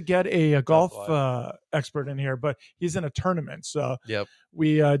supposed to get a golf expert in here, but he's in a tournament. So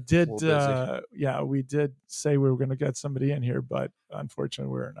we did. We did say we were going to get somebody in here, but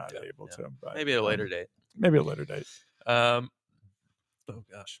unfortunately, we were not able to. But maybe at a later date. Oh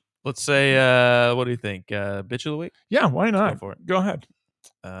gosh. Let's say, what do you think? Bitch of the week? Yeah, why not? Let's go for it. Go ahead.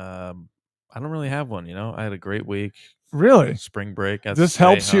 I don't really have one. I had a great week. Really? Spring break. This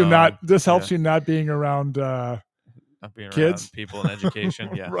helps you not. This helps you not being around not being kids, around people in education.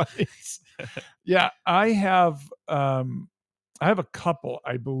 Yeah, right. Yeah, I have a couple.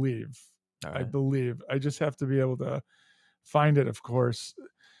 I believe. Right. I believe. I just have to be able to find it, of course.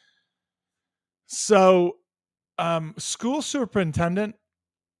 So, school superintendent.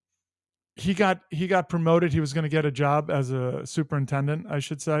 He got promoted. He was going to get a job as a superintendent, I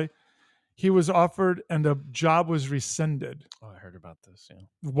should say. He was offered and the job was rescinded. Oh, I heard about this. Yeah.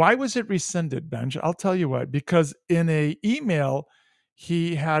 Why was it rescinded, Benj? I'll tell you why. Because in a email,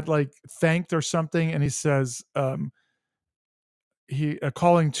 he had thanked or something, and he says he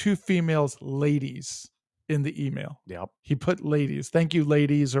calling two females ladies in the email. Yep. He put ladies. Thank you,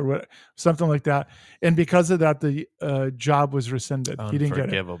 ladies, or what, something like that. And because of that, the job was rescinded. He didn't get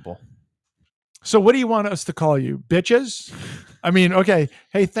it. Unforgivable. So what do you want us to call you? Bitches? I mean, okay.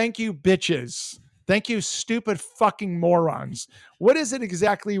 Hey, thank you, bitches. Thank you, stupid fucking morons. What is it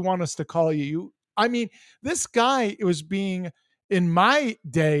exactly you want us to call you? I mean, this guy was being, in my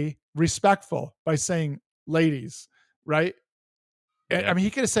day, respectful by saying ladies, right? Yeah. I mean, he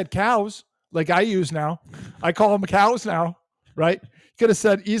could have said cows like I use now. I call them cows now, right? He could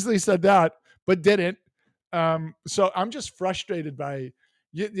have easily said that, but didn't. So I'm just frustrated by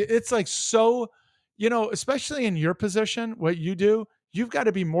it's so, especially in your position, what you do, you've got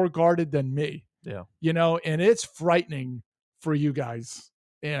to be more guarded than me. Yeah. And it's frightening for you guys.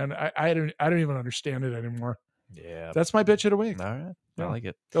 And I don't even understand it anymore. Yeah. That's my bitch of the week. All right. I like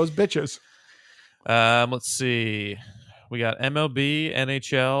it. Those bitches. Let's see. We got MLB,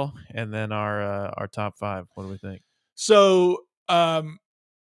 NHL, and then our top 5. What do we think? So,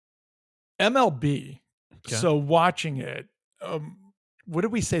 MLB, Okay. So watching it, what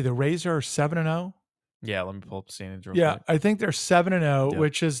did we say? The Rays are 7-0. Yeah, let me pull up the standings real Yeah, quick. I think they're 7-0, Yep.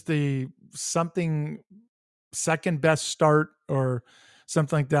 which is the second best start or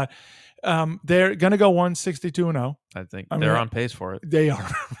something like that. They're going to go 162-0. I think they're on pace for it. They are.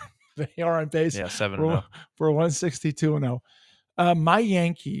 They are on pace. Yeah, 7-0 for 162-0. My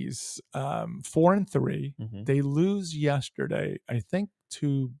Yankees, 4-3. Mm-hmm. They lose yesterday, I think,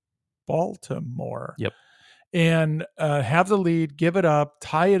 to Baltimore. Yep. And have the lead, give it up,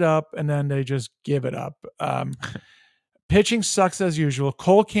 tie it up, and then they just give it up. Pitching sucks as usual.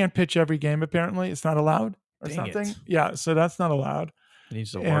 Cole can't pitch every game, apparently. It's not allowed or Dang something. it. Yeah, so that's not allowed. He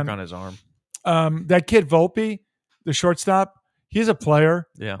needs to work on his arm. That kid Volpe, the shortstop, he's a player.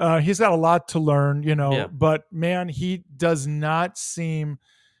 Yeah. He's got a lot to learn, Yeah. but man, he does not seem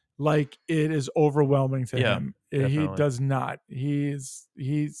like it is overwhelming to him. Definitely. He does not. He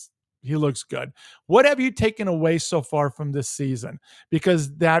looks good. What have you taken away so far from this season?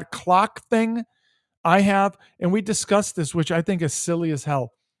 Because that clock thing I have, and we discussed this, which I think is silly as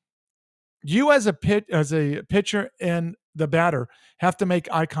hell. You as a pitcher and the batter have to make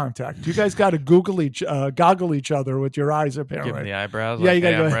eye contact. You guys got to goggle each other with your eyes, apparently. Give him the eyebrows. Yeah, you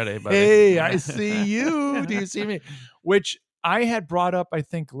got to go, I'm ready, buddy. Hey, I see you. Do you see me? Which I had brought up, I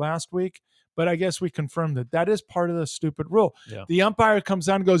think, last week, but I guess we confirmed that is part of the stupid rule. Yeah. The umpire comes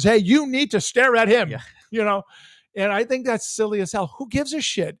on and goes, hey, you need to stare at him, Yeah. And I think that's silly as hell. Who gives a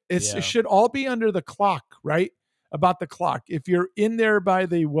shit? It should all be under the clock, right? About the clock. If you're in there by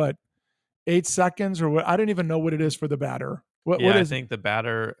the 8 seconds or what? I don't even know what it is for the batter. What is I think the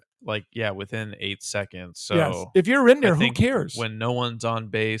batter, within 8 seconds. So yes. If you're in there, who cares? When no one's on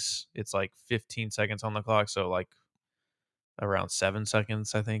base, it's 15 seconds on the clock. So around 7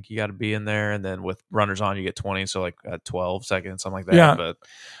 seconds, I think you got to be in there. And then with runners on, you get 20. So at 12 seconds, something like that. Yeah. But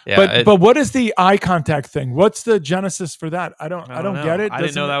yeah. But what is the eye contact thing? What's the genesis for that? I don't get it. I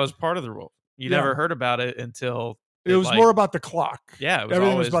didn't know that was part of the rule. You never heard about it until it was more about the clock. Yeah,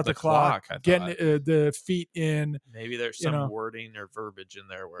 everything was about the clock. Getting the feet in. Maybe there's some wording or verbiage in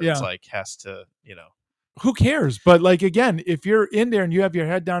there where it's has to, Who cares? But again, if you're in there and you have your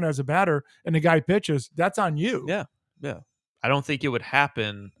head down as a batter and the guy pitches, that's on you. Yeah, yeah. I don't think it would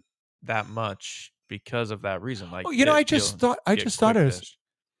happen that much because of that reason. I just thought it is.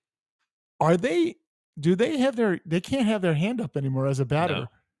 Do they have they can't have their hand up anymore as a batter? No.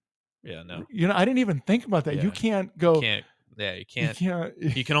 Yeah, no. I didn't even think about that. Yeah. You can't go. You can't.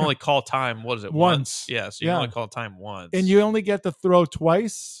 You can only call time. What is it? Once. Yeah, so you can only call time once. And you only get to throw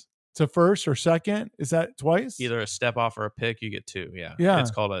twice to first or second. Is that twice? Either a step off or a pick. You get 2. Yeah. Yeah.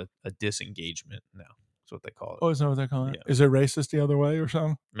 It's called a disengagement now. That's what they call it. Oh, is that what they call it? Yeah. Is it racist the other way or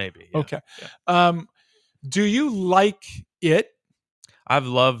something? Maybe. Yeah. Okay. Yeah. Do you like it? I've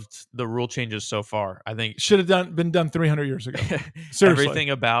loved the rule changes so far. I think should have been done 300 years ago. Seriously, everything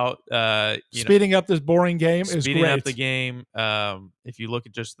about speeding up this boring game is great. Speeding up the game. If you look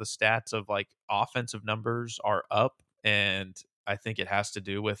at just the stats of offensive numbers are up, and I think it has to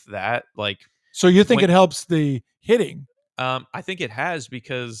do with that. So you think it helps the hitting? I think it has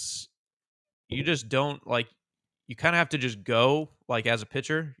because you just don't you kind of have to just go as a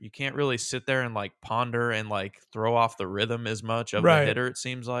pitcher. You can't really sit there and ponder and throw off the rhythm as much of the hitter, it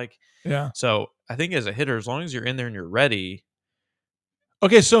seems like. Yeah. So I think as a hitter, as long as you're in there and you're ready.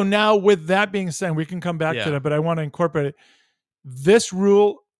 Okay. So now with that being said, we can come back to that, but I want to incorporate it. This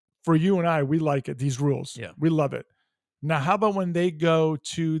rule for you and I, we like it. These rules. Yeah. We love it. Now, how about when they go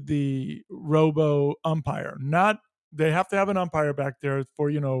to the robo umpire? They have to have an umpire back there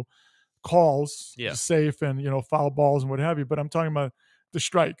for, calls, safe and foul balls and what have you, but I'm talking about the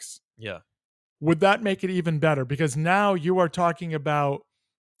strikes. Yeah. Would that make it even better? Because now you are talking about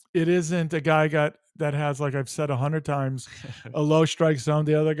it isn't a guy that has, like I've said 100 times, a low strike zone.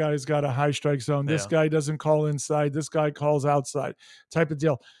 The other guy's got a high strike zone. This guy doesn't call inside. This guy calls outside type of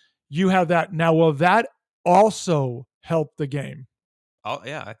deal. You have that. Now, will that also help the game?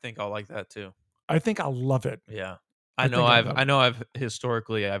 I think I'll like that too. I think I'll love it. Yeah. I know I've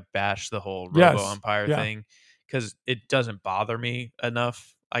historically bashed the whole robo umpire thing because it doesn't bother me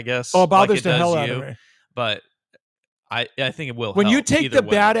enough, I guess. Oh, it bothers the hell out of me. But I think it will when help you take the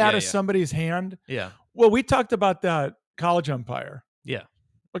bat out of yeah. somebody's hand. Yeah. Well, we talked about that college umpire. Yeah.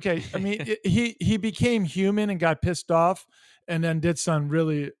 Okay. I mean, he became human and got pissed off and then did some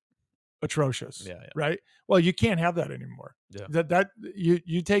really atrocious. Yeah. Right. Well, you can't have that anymore. Yeah. That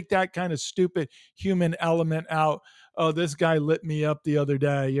you take that kind of stupid human element out oh, this guy lit me up the other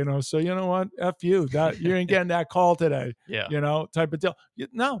day, so you know what? F you. That you ain't getting that call today. Yeah. Type of deal.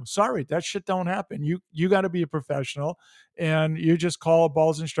 No, sorry, that shit don't happen. You got to be a professional, and you just call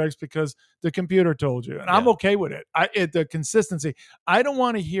balls and strikes because the computer told you. And I'm okay with it. The consistency. I don't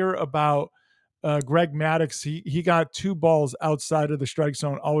want to hear about Greg Maddux. He got 2 balls outside of the strike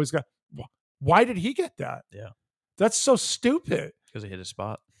zone. Always got. Why did he get that? Yeah. That's so stupid. Because he hit his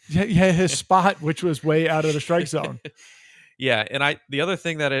spot. Yeah, his spot, which was way out of the strike zone. Yeah, and the other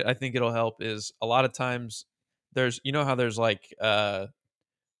thing that I think it'll help is a lot of times there's how there's like I'll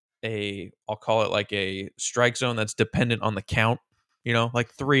call it like a strike zone that's dependent on the count,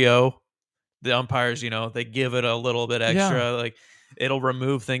 like 3-0. The umpires, they give it a little bit extra, like it'll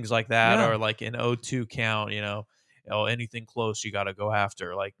remove things like that, or like an 0-2 count, anything close you got to go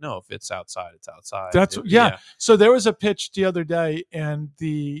after. Like, no, if it's outside, it's outside. That's So there was a pitch the other day, and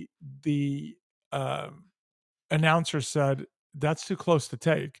the announcer said that's too close to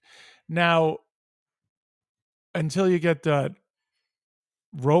take. Now, until you get that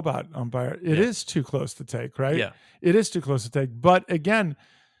robot umpire, it is too close to take, right? Yeah, it is too close to take. But again,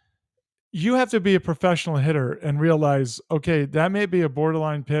 you have to be a professional hitter and realize, okay, that may be a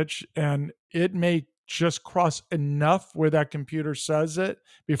borderline pitch, and it may just cross enough where that computer says it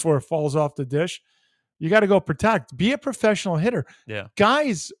before it falls off the dish. You got to go protect. Be a professional hitter. Yeah.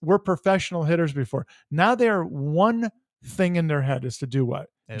 Guys were professional hitters before. Now they're one thing in their head is to do what?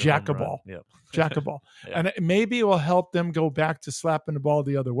 Jack a ball. Yep. Jack a ball. And maybe it will help them go back to slapping the ball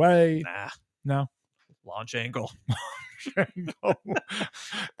the other way. No. Launch angle.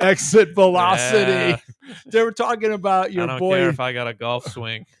 Exit velocity. Yeah. They were talking about your boy. I don't care if I got a golf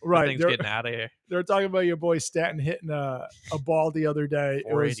swing. Right. Thing's getting out of here. They were talking about your boy Stanton hitting a ball the other day.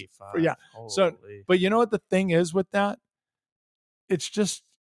 485. Yeah. Holy. So, but you know what the thing is with that? It's just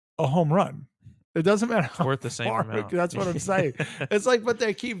a home run. It doesn't matter. It's worth the same amount. That's what I'm saying. It's like, but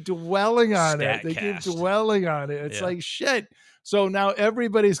they keep dwelling on it. They keep dwelling on it. It's like, shit. So now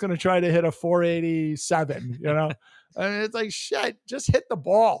everybody's going to try to hit a 487, And it's like, shit, just hit the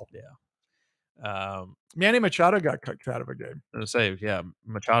ball. Yeah. Manny Machado got kicked out of a game. I was going to say,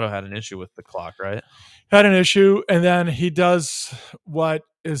 Machado had an issue with the clock, right? Had an issue, and then he does what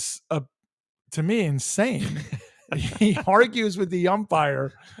is, to me, insane. He argues with the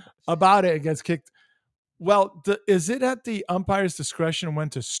umpire about it and gets kicked. Well, is it at the umpire's discretion when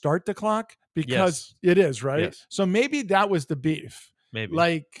to start the clock? Because it is, right? Yes. So maybe that was the beef.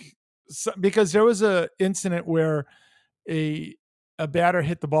 Maybe. Because there was a incident where a batter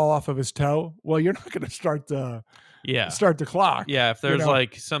hit the ball off of his toe. Well, you're not going to start the clock. Yeah, if there's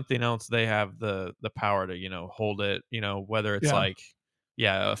like something else, they have the power to hold it. Whether it's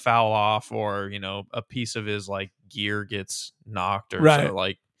a foul off or a piece of his like gear gets knocked or so,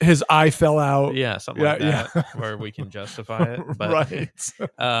 like his eye fell out. Yeah, something like that, where we can justify it.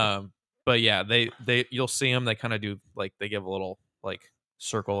 But, but yeah, they you'll see them. They kind of do like they give a little like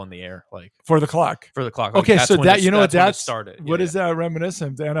circle in the air, like for the clock. Like, okay, so that that's started. What is that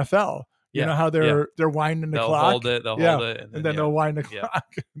reminiscent to NFL? You know how they're winding the clock. They'll hold it, and then they'll wind the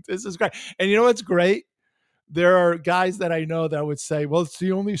clock. This is great. And you know what's great? There are guys that I know that would say, "Well, it's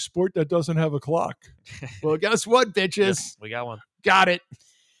the only sport that doesn't have a clock." Well, guess what, bitches? We got one. Got it.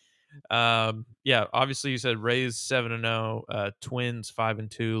 Obviously you said Rays 7-0, Twins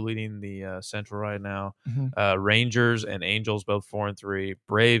 5-2, leading the Central right now. Mm-hmm. Rangers and Angels both 4-3,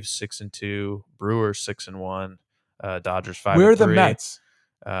 Braves 6-2, Brewers 6-1, Dodgers 5-3. Where are the Mets?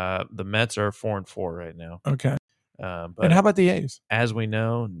 The Mets are 4-4 right now. Okay. But and how about the A's? As we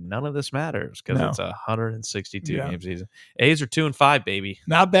know, none of this matters because it's a 162 game season. A's are 2-5, baby.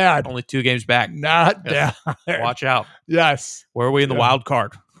 Not bad. Only 2 games back. Not bad. Watch out. Yes. Where are we in the wild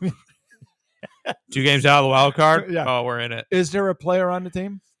card? 2 games out of the wild card. Yeah. Oh, we're in it. Is there a player on the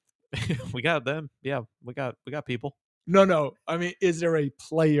team? We got them. Yeah, we got people. No. I mean, is there a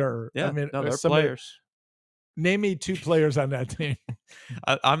player? Yeah, I mean, they're players. Name me 2 players on that team.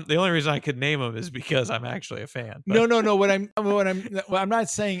 I'm the only reason I could name them is because I'm actually a fan. But. No. I'm not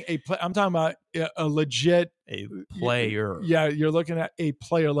saying a play. I'm talking about a legit player. Yeah, you're looking at a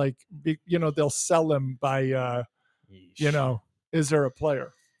player like they'll sell them by is there a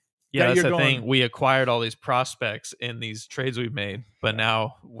player? Yeah, that's the thing. We acquired all these prospects in these trades we've made, but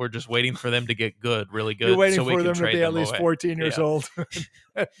now we're just waiting for them to get good, really good. You're waiting so we for can them to be at least 14 years old.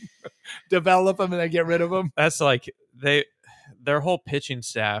 Develop them and then get rid of them. That's like their whole pitching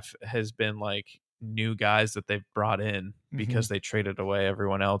staff has been like new guys that they've brought in because they traded away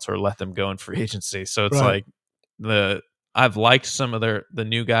everyone else or let them go in free agency. So it's like I've liked some of the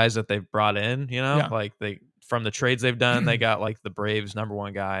new guys that they've brought in, like from the trades they've done, they got like the Braves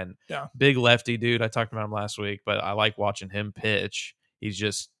 #1 guy and big lefty dude. I talked about him last week, but I like watching him pitch.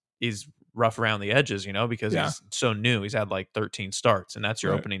 He's rough around the edges, because he's so new. He's had like 13 starts, and that's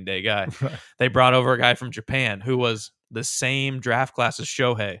your opening day guy. Right. They brought over a guy from Japan who was the same draft class as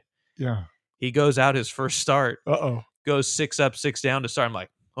Shohei. Yeah. He goes out his first start, goes 6 up, 6 down to start. I'm like,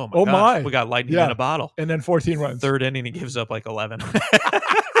 oh my gosh, we got lightning in a bottle. And then 14 runs. Third inning, he gives up like 11.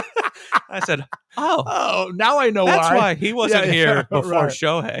 I said, now I know that's why. why he wasn't here before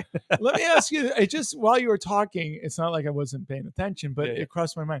Shohei. Let me ask you, just while you were talking, it's not like I wasn't paying attention, but it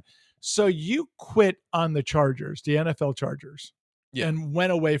crossed my mind. So you quit on the Chargers, the NFL Chargers, and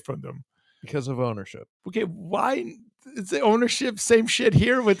went away from them. Because of ownership. Okay, why? It's the ownership, same shit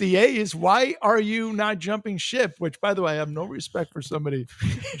here with the A's. Why are you not jumping ship? Which, by the way, I have no respect for somebody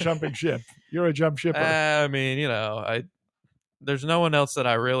jumping ship. You're a jump shipper. I mean, there's no one else that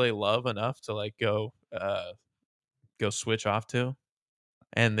I really love enough to like go switch off to.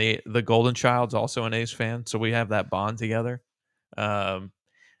 And the Golden Child's also an A's fan, so we have that bond together.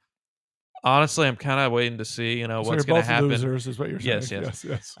 Honestly, I'm kind of waiting to see, what's going to happen. Losers is what you're saying.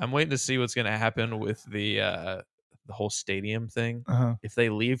 Yes. I'm waiting to see what's going to happen with the whole stadium thing. If they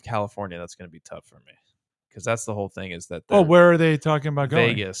leave California, that's going to be tough for me, because that's the whole thing. Is that where are they talking about going?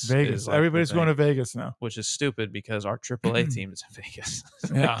 Vegas. Vegas. Like everybody's going to Vegas now, which is stupid because our AAA team is in Vegas.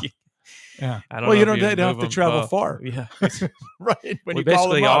 Yeah. I don't know. You don't have to travel far. Yeah. Right. When we you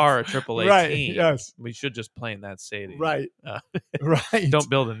basically are a AAA team. Yes. We should just play in that stadium. Right. Right. Don't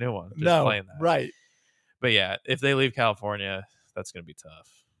build a new one. Just play in that. Right. But yeah, if they leave California, that's going to be tough.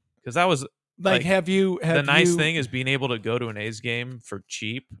 Because that was like the nice thing is being able to go to an A's game for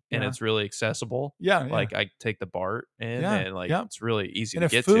cheap, and it's really accessible. Yeah. Like I take the BART in, and it's really easy to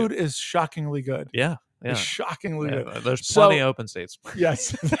get to. And food is shockingly good. Yeah. It's shockingly good. There's plenty of open seats.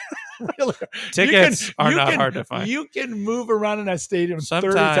 Yes. Really. Tickets are not hard to find. You can move around in that stadium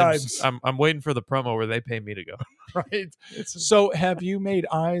sometimes 30 times. I'm waiting for the promo where they pay me to go. Right. So have you made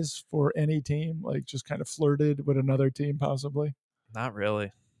eyes for any team? Like just kind of flirted with another team possibly? Not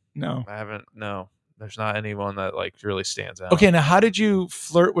really. No. I haven't. No. There's not anyone that like really stands out. Okay, now how did you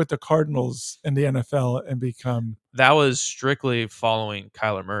flirt with the Cardinals in the NFL and become? That was strictly following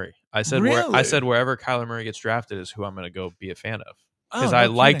Kyler Murray. I said wherever Kyler Murray gets drafted is who I'm going to go be a fan of. Because I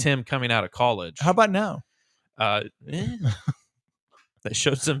liked him coming out of college. How about now? They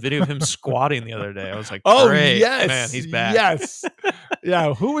showed some video of him squatting the other day. I was like, oh, great, yes, man, he's back. Yes.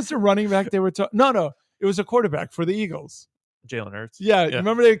 Yeah. Who was the running back they were talking? No. It was a quarterback for the Eagles. Jalen Hurts. Yeah.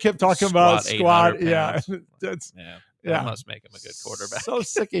 Remember they kept talking about squat. Yeah. That must make him a good quarterback. So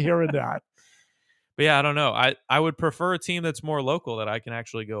sick of hearing that. But yeah, I don't know. I would prefer a team that's more local that I can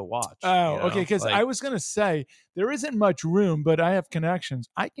actually go watch. Oh, okay. Because I was going to say there isn't much room, but I have connections.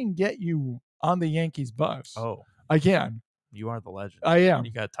 I can get you on the Yankees bus. Oh, I can. You are the legend. I am.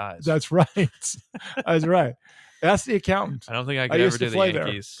 You got ties. That's right. That's right. Ask the accountant. I don't think I could ever do the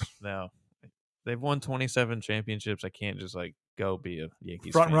Yankees. No, they've won 27 championships. I can't just like go be a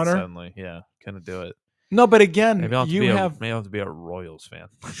Yankees front fan runner suddenly. Yeah, couldn't do it. No, but again, maybe I'll have to be a Royals fan.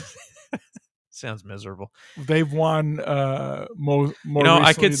 Sounds miserable. They've won more.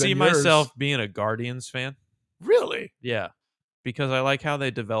 I could see myself being a Guardians fan. Really? Yeah, because I like how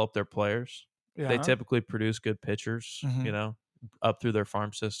they develop their players. Yeah. They typically produce good pitchers. Up through their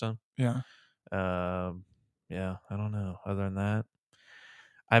farm system. Yeah. Yeah. I don't know. Other than that,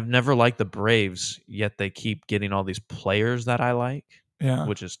 I've never liked the Braves. Yet they keep getting all these players that I like. Yeah.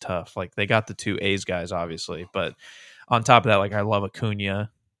 Which is tough. Like they got the 2 A's guys, obviously, but on top of that, like I love Acuna.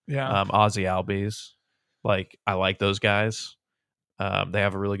 Yeah. Ozzy Albies. Like I like those guys. They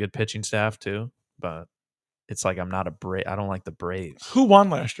have a really good pitching staff too, but it's like I'm not I don't like the Braves. Who won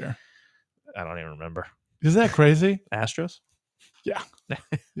last year? I don't even remember. Isn't that crazy? Astros? Yeah.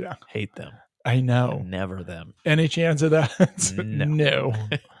 Yeah. Hate them. I know. Never them. Any chance of that? No.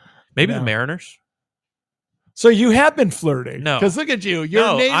 Maybe the Mariners. So you have been flirting. No. Because look at you.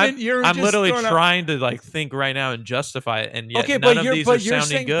 I'm literally trying to like think right now and justify it, and yet none of these are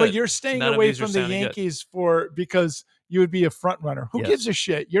sounding good. But you're staying away from the Yankees because you would be a front runner. Who gives a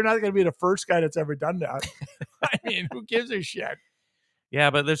shit? You're not going to be the first guy that's ever done that. I mean, who gives a shit? Yeah,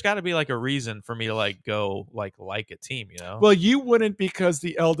 but there's got to be like a reason for me to like go like a team, Well, you wouldn't because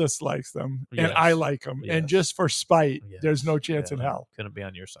the eldest likes them and I like them. Yes. And just for spite, there's no chance in hell. Couldn't be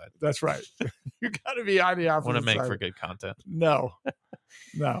on your side. That's right. You got to be on the opposite side. Want to make for good content. No.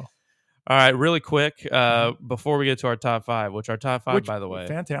 All right, really quick, before we get to our top 5, which our top 5, by the way,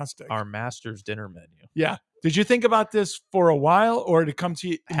 fantastic. Our Masters dinner menu. Yeah. Did you think about this for a while or did it come to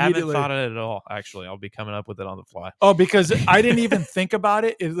you immediately? Haven't thought of it at all, actually. I'll be coming up with it on the fly. Oh, because I didn't even think about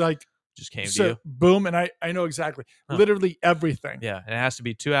it. It's like just came to you. Boom, and I know exactly. Literally everything. Yeah, and it has to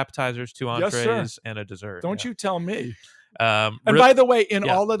be 2 appetizers, 2 entrees, and a dessert. Don't you tell me. And by the way, in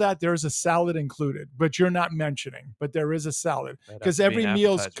all of that, there's a salad included, but you're not mentioning. But there is a salad because every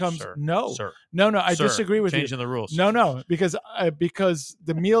meal comes. Sir. No, Sir. no. I Sir. disagree with Changing you. the rules. No, because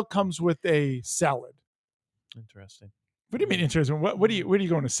the meal comes with a salad. Interesting. What do you mean interesting? What are you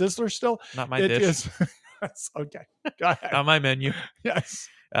going to Sizzler still? Not my dish. Okay. Go ahead. Not my menu. Yes.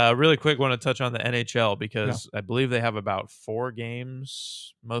 Really quick, want to touch on the NHL because I believe they have about 4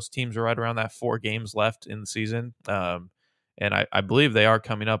 games. Most teams are right around that 4 games left in the season. And I believe they are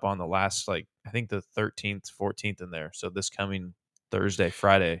coming up on the last, I think the 13th, 14th in there. So this coming Thursday,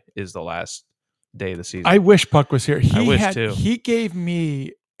 Friday is the last day of the season. I wish Puck was here. I wish too. He gave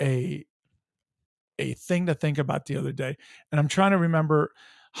me a thing to think about the other day. And I'm trying to remember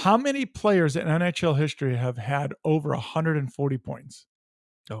how many players in NHL history have had over 140 points.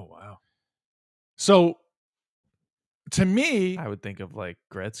 Oh, wow. So to me, I would think of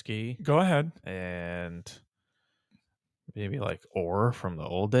Gretzky. Go ahead. And maybe Orr from the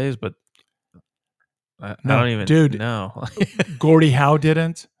old days, but I don't even know. Gordie Howe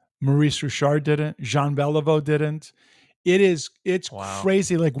didn't. Maurice Richard didn't. Jean Beliveau didn't. It's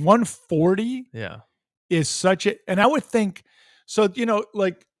crazy. 140 is such a, and I would think, so,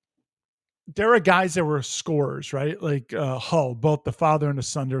 there are guys that were scorers, right? Hull, both the father and the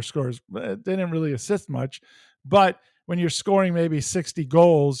son, they're scorers. They didn't really assist much. But when you're scoring maybe 60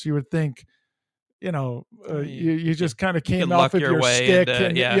 goals, you would think, you just kind of came off of your stick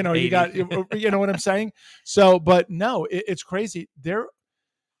and, you got, you know what I'm saying? So, but no, it's crazy.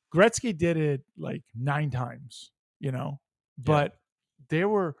 Gretzky did it 9 times, but they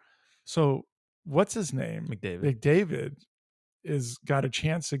were, so what's his name? McDavid is got a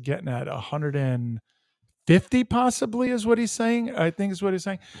chance of getting at 150 possibly is what he's saying. I think is what he's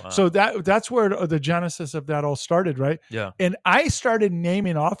saying. Wow. So that's where the genesis of that all started, right? Yeah. And I started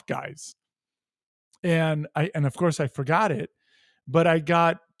naming off guys. And of course I forgot it, but I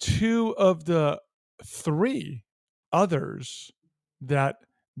got 2 of the 3 others that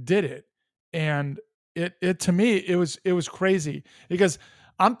did it. And it to me, it was crazy because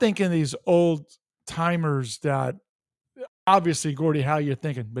I'm thinking these old timers that obviously Gordie Howe you're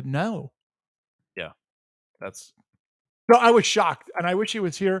thinking, but no. Yeah. No, I was shocked and I wish he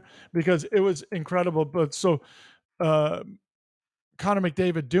was here because it was incredible. But so Connor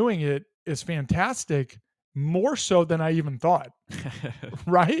McDavid doing it is fantastic, more so than I even thought.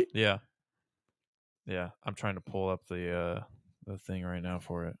 Right? Yeah. Yeah. I'm trying to pull up the thing right now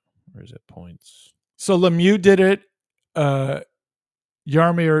for it. Where is it? Points. So Lemieux did it. Jaromir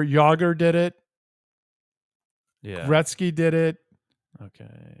Jagr did it. Yeah. Gretzky did it.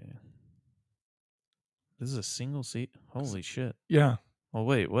 Okay. This is a single seat. Holy shit. Yeah. Oh,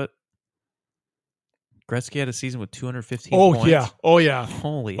 wait. What? Gretzky had a season with 215 points? Yeah. Oh, yeah.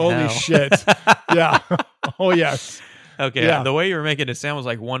 Holy shit. Yeah. Oh, yes. Okay. Yeah. The way you were making it sound was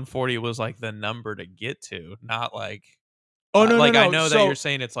 140 was the number to get to, not Oh, no, no. I know that you're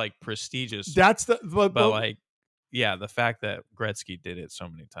saying it's prestigious. That's but the fact that Gretzky did it so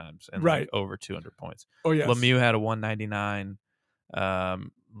many times and over 200 points. Oh, yes. Lemieux had a 199.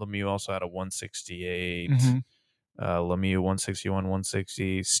 Lemieux also had a 168. Mm-hmm. Lemieux 161,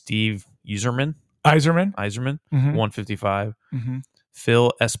 160. Steve Yzerman, mm-hmm. 155. Mm-hmm.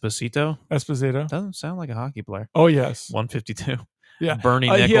 Phil Esposito doesn't sound like a hockey player. Oh yes, 152. Yeah, Bernie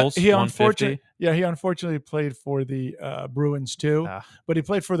Nichols, he 150. he unfortunately played for the Bruins too, but he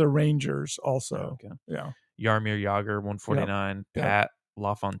played for the Rangers also. Okay. Yeah, Jaromir Jagr 149. Yep. Pat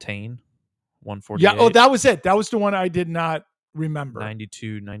LaFontaine 148. Yeah, that was it. That was the one I did not remember.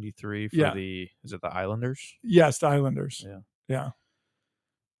 92, 93 for is it the Islanders? Yes, the Islanders. Yeah.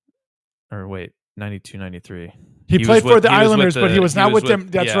 Or wait, 92, 93. He played for the Islanders, but he was not with them.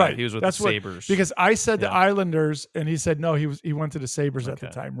 That's right. He was with the Sabres. Because I said the Islanders, and he said no. He went to the Sabres at the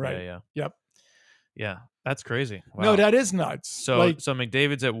time. Right. Yeah. Yep. Yeah, that's crazy. Wow. No, that is nuts. So so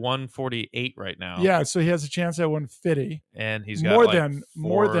McDavid's at 148 right now. Yeah, so he has a chance at 150, and he's got more than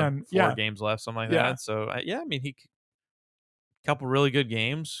 4 games left, something like that. So I mean, he couple really good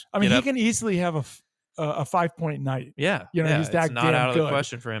games. I mean, he can easily have a 5-point night. Yeah, he's that it's not damn out of good. the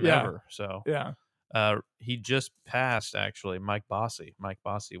question for him ever. So yeah, he just passed actually Mike Bossy,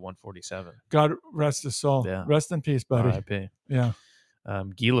 147. God rest his soul. Yeah, rest in peace, buddy. R.I.P. Yeah, Guy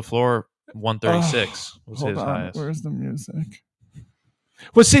Lafleur 136 was his highest. Where's the music?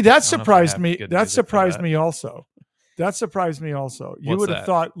 Well, see, that surprised me. That surprised me also. You would have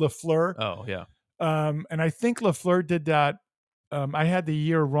thought Lafleur. Oh yeah. And I think Lafleur did that. I had the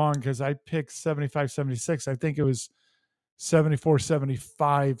year wrong because I picked 75, 76. I think it was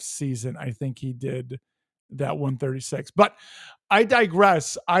 74-75 season, I think he did that 136. But I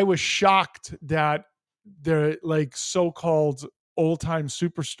digress. I was shocked that they're like so-called old-time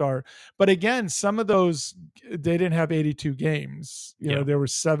superstar. But again, some of those, they didn't have 82 games. You know, there were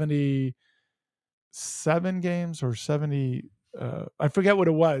 77 games or 70. I forget what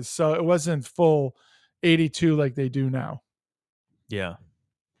it was. So it wasn't full 82 like they do now. Yeah.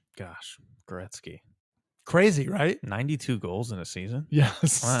 Gosh, Gretzky. Crazy, right? 92 goals in a season?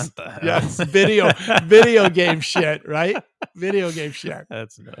 Yes. What the hell? Yes. Video game shit, right? Video game shit.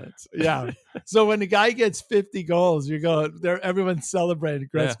 That's nuts. Yeah. So when the guy gets 50 goals, you go there, everyone's celebrating.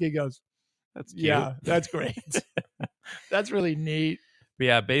 Gretzky goes, that's cute. Yeah, that's great. That's really neat. But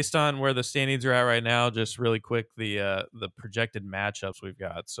yeah, based on where the standings are at right now, just really quick, the projected matchups we've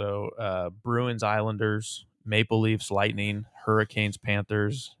got. So Bruins, Islanders, Maple Leafs, Lightning, Hurricanes,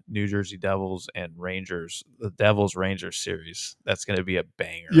 Panthers, New Jersey Devils, and Rangers. The Devils-Rangers series, that's going to be a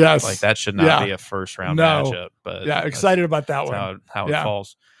banger. Yes. Like, that should not be a first-round matchup. But yeah, excited about that one. How it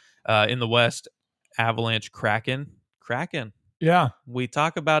falls. In the West, Avalanche, Kraken. Yeah. We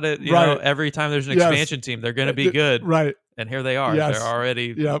talk about it, you know, every time there's an expansion team. They're going to be good. Right. And here they are. Yes. They're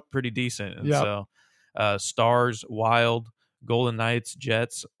already pretty decent. And so Stars, Wild, Golden Knights,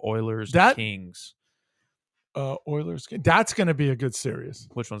 Jets, Oilers, Kings. Oilers. That's going to be a good series.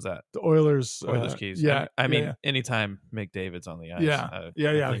 Which one's that? The Oilers. Keys. Yeah. I mean, anytime McDavid's on the ice. I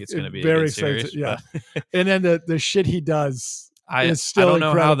think it's going to be very a good series. Yeah. And then the shit he does is still I don't know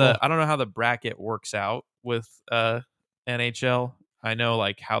incredible. I don't know how the bracket works out with NHL. I know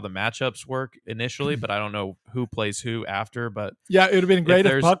like how the matchups work initially, but I don't know who plays who after. But yeah, it would have been great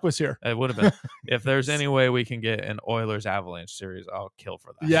if Puck was here. It would have been. If there's any way we can get an Oilers Avalanche series, I'll kill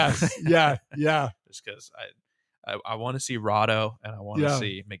for that. Yes, yeah. Just because I want to see Rado and I want to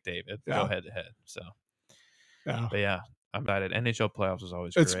see McDavid go head to head. So, but yeah, I'm excited. NHL playoffs is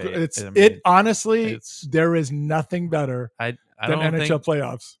always great. Honestly, there is nothing better than NHL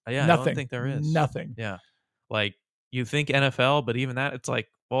playoffs. Yeah, nothing. I don't think there is nothing. Yeah, like. You think NFL, but even that, it's like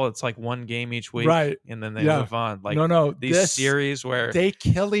one game each week, right? And then they move on. Like no, these series where they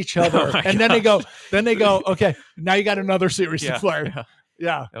kill each other, and then they go, okay, now you got another series to play.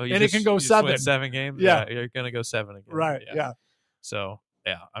 Yeah. Oh, and it can go 7 games. Yeah, you're gonna go 7 again. Right. Yeah. So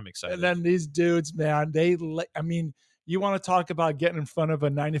I'm excited. And then these dudes, man, I mean, you want to talk about getting in front of a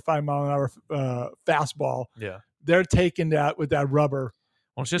 95-mile-an-hour fastball? Yeah, they're taking that with that rubber.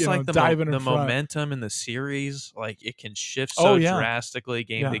 Well, it's just like the momentum in the series, like it can shift so drastically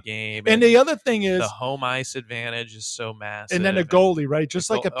game to game. And the other thing is the home ice advantage is so massive. And then a goalie, right? Just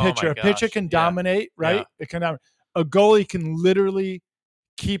like a pitcher. A pitcher can dominate, right? Yeah. It can. A goalie can literally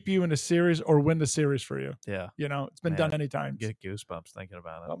keep you in a series or win the series for you. Yeah. You know, it's been done many times. Get goosebumps thinking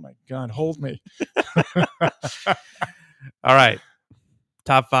about it. Oh my God, hold me. All right.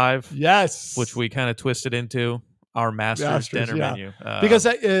 Top 5. Yes. Which we kind of twisted into our Masters dinner menu. Because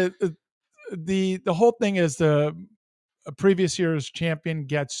the whole thing is the previous year's champion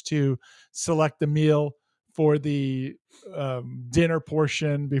gets to select the meal for the dinner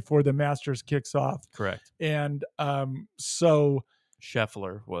portion before the Masters kicks off. Correct. And so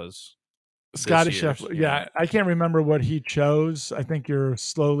Scheffler was Scotty Scheffler. Yeah, I can't remember what he chose. I think you're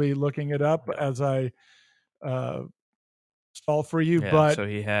slowly looking it up as I stall for you. But so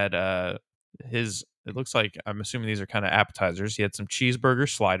he had his. It looks like, I'm assuming these are kind of appetizers. He had some cheeseburger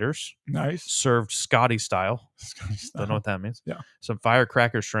sliders. Nice. Served Scotty style. Don't know what that means. Yeah. Some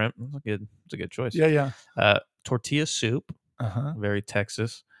firecracker shrimp. That's a good choice. Yeah. Tortilla soup. Very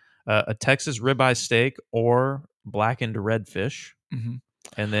Texas. A Texas ribeye steak or blackened redfish. Mm-hmm.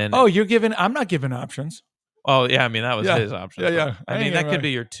 And then... I'm not giving options. Oh, yeah. I mean, that was his option. Yeah. I mean, that could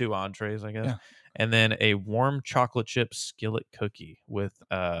be your 2 entrees, I guess. Yeah. And then a warm chocolate chip skillet cookie with...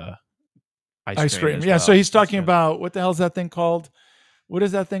 Ice cream. Yeah, so he's talking about, what the hell is that thing called? What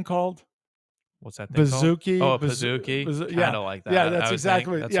is that thing called? What's that thing Bazooki? Called? Oh, Bazooki. Kind of like that. Yeah, that's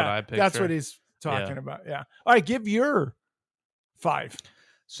exactly what I picture. That's what he's talking about. Yeah. All right, give your 5.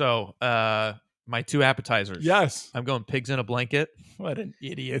 So, my 2 appetizers. Yes. I'm going pigs in a blanket. What an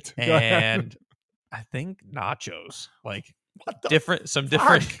idiot. And I think nachos. Like different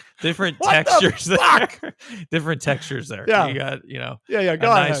textures there. Different textures there. Yeah. You got, go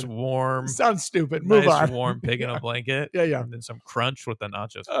nice ahead. warm. Sounds stupid. Move on. Warm pig in a blanket. Yeah. And then some crunch with the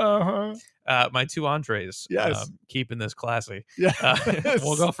nachos. My 2 entrees. Yes. Keeping this classy. Yeah.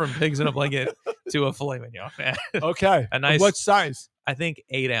 We'll go from pigs in a blanket to a filet mignon. Okay. A nice. What size? I think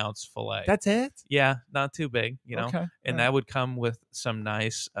 8-ounce filet. That's it? Yeah, not too big, Okay. And that would come with some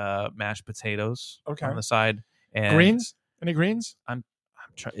nice mashed potatoes on the side. And greens? Any greens? I'm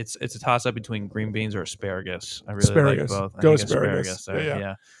It's a toss up between green beans or asparagus. I really like both. I think asparagus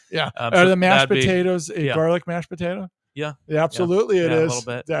there. Yeah. So Are the mashed potatoes a garlic mashed potato? Yeah. Absolutely it is. A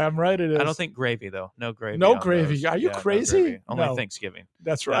little bit. Damn right it is. I don't think gravy though. No gravy. No gravy. Are you crazy? No Only Thanksgiving.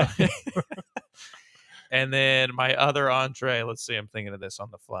 That's right. And then my other entree, let's see, I'm thinking of this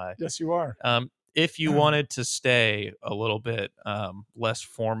on the fly. Yes, you are. If you wanted to stay a little bit less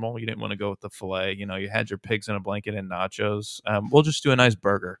formal, you didn't want to go with the filet, you had your pigs in a blanket and nachos, we'll just do a nice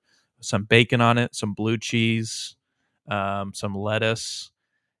burger. Some bacon on it, some blue cheese, some lettuce.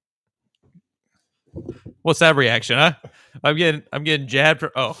 What's that reaction, huh? I'm getting jabbed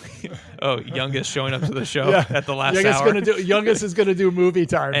for Youngest showing up to the show at the last hour. Youngest is gonna do movie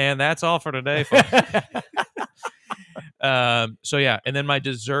time. And that's all for today, folks. And then my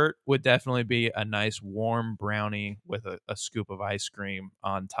dessert would definitely be a nice warm brownie with a scoop of ice cream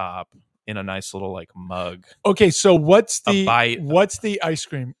on top in a nice little like mug. Okay, so what's the ice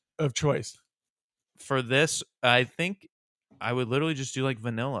cream of choice? For this, I think I would literally just do like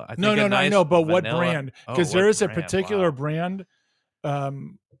vanilla. I know, but what brand? Because there is a particular brand.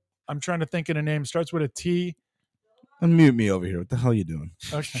 I'm trying to think of a name. Starts with a T. Unmute me over here. What the hell are you doing?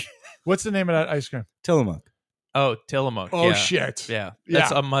 Okay. What's the name of that ice cream? Tillamook. Oh, Tillamook. Oh, shit. Yeah.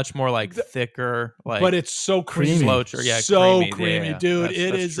 That's a much more like thicker, like. But it's so creamy. So creamy, dude.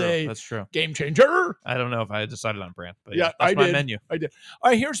 That's true. That's true. Game changer. I don't know if I decided on brand, but that's my menu. I did. All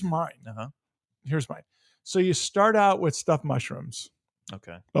right, here's mine. Here's mine. So you start out with stuffed mushrooms.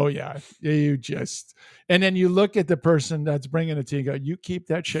 Okay. Oh, yeah. And then you look at the person that's bringing it to you and go, you keep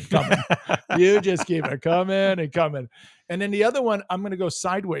that shit coming. You just keep it coming and coming. And then the other one, I'm going to go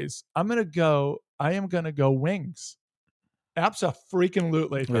sideways. I am going to go wings.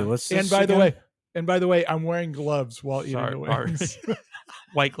 Abso-freaking-lutely. Wait, what's this And by the way, I'm wearing gloves while eating the wings.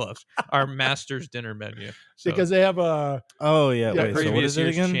 White gloves. Our master's dinner menu. Because they have a... Oh, yeah. Wait, so what is it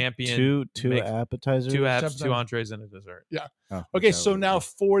again? Champion. Two appetizers? Two apps, 2 entrees, and a dessert. Yeah. Oh, okay, so now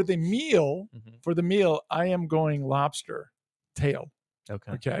for the meal, I am going lobster tail.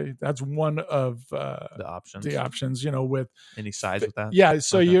 Okay. That's one of the options. With any sides with that? Yeah.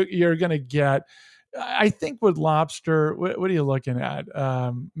 So you're going to get, I think with lobster, what are you looking at?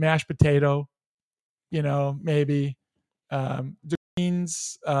 Mashed potato, maybe the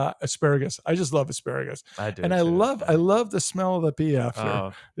greens, asparagus. I just love asparagus. I do. And I love the smell of the pea after.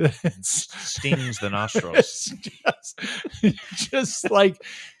 Oh, it stings the nostrils. just like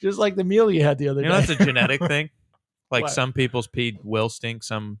the meal you had the other day. That's a genetic thing. Like some people's pee will stink,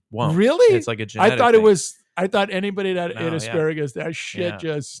 some won't. Really? It's like a genetic thing. I thought anybody that ate asparagus, that shit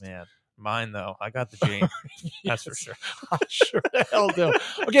just... Man, mine though. I got the gene. That's for sure. I sure the hell do.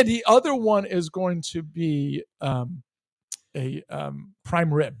 Okay, the other one is going to be a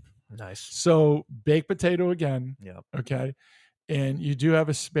prime rib. Nice. So baked potato again. Yeah. Okay. And you do have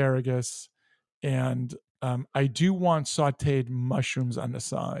asparagus. And I do want sauteed mushrooms on the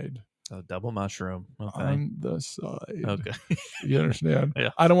side. Oh, double mushroom. Okay. On the side. Okay. You understand?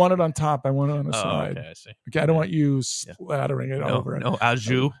 Yeah. I don't want it on top. I want it on the side. Okay, I see. Okay, I don't want you splattering it over. No, au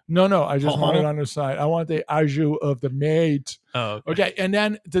jus? No, I just want it on the side. I want the au jus of the mate. Oh, okay. And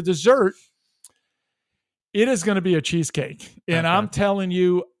then the dessert, it is going to be a cheesecake. And I'm telling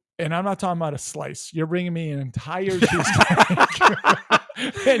you, and I'm not talking about a slice. You're bringing me an entire cheesecake.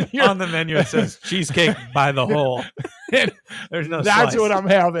 And on the menu it says cheesecake by the whole. There's no That's slice. what I'm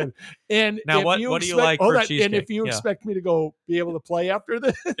having. And now what do you like for cheesecake? And if you expect me to go be able to play after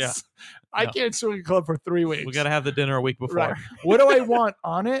this, I can't swing a club for 3 weeks. We got to have the dinner a week before. Right. What do I want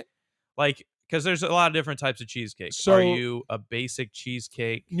on it? Like, because there's a lot of different types of cheesecake. So, are you a basic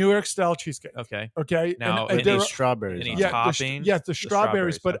cheesecake? New York style cheesecake. Okay. Now, any strawberries. Any topping? The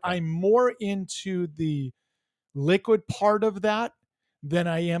strawberries. But I'm more into the liquid part of that than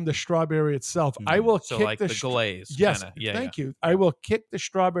I am the strawberry itself. I will kick like the glaze. Yes, kinda. Thank you. I will kick the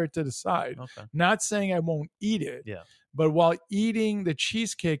strawberry to the side. Okay. Not saying I won't eat it. Yeah. But while eating the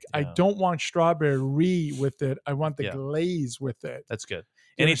cheesecake, I don't want strawberry with it. I want the glaze with it. That's good.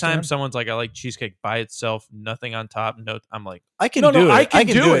 Anytime someone's like, I like cheesecake by itself, nothing on top, I'm like, I can do it. I can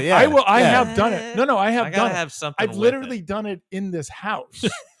do it. Yeah. I have done it. No, I have done it. Have something. I've literally done it in this house.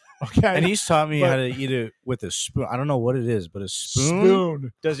 Okay. And he's taught me how to eat it with a spoon. I don't know what it is, but a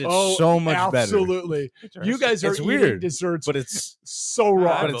spoon does it so much better. Absolutely. You guys are eating desserts, but it's so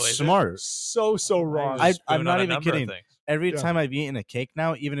wrong. But it's smart. So wrong. I'm not even kidding. Every time I've eaten a cake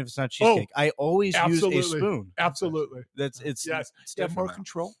now, even if it's not cheesecake, I always use a spoon. Absolutely. It's more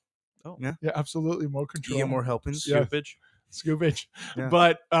control. Oh. Yeah, absolutely more control. You get more helpings. Scoopage. Yeah.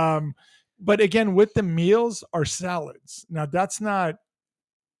 But again, with the meals are salads. Now that's not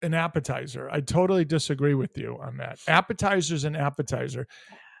an appetizer. I totally disagree with you on that. Appetizer's an appetizer.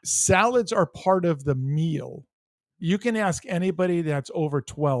 Salads are part of the meal. You can ask anybody that's over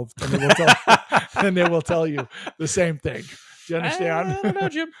 12 and they will tell you the same thing. Do you understand? I don't know,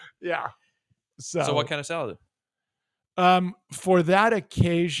 Jim. Yeah. So what kind of salad? For that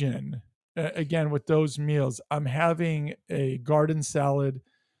occasion, again, with those meals, I'm having a garden salad.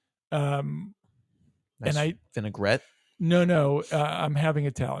 Nice and vinaigrette? No, I'm having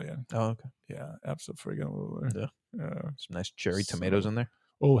Italian. Oh, okay. Yeah, absolutely. Yeah. Some nice cherry tomatoes in there.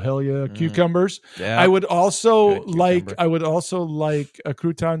 Oh, hell yeah. Cucumbers. Yeah. I would also like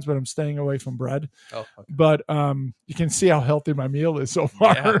croutons, but I'm staying away from bread. Oh, okay. But you can see how healthy my meal is so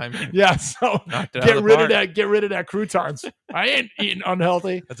far. Yeah, I mean, so get rid of that croutons. I ain't eating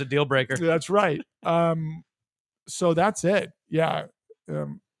unhealthy. That's a deal breaker. That's right. So that's it. Yeah.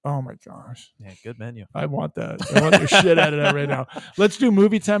 Oh my gosh. Yeah, good menu. I want that. I want the shit out of that right now. Let's do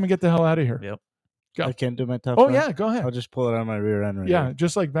movie time and get the hell out of here. Yep. Go. I can't do my top. Oh yeah, go ahead. I'll just pull it out of my rear end. Here.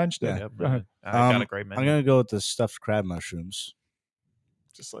 Just like bench did. Yeah, go ahead. I got a great menu. I'm gonna go with the stuffed crab mushrooms.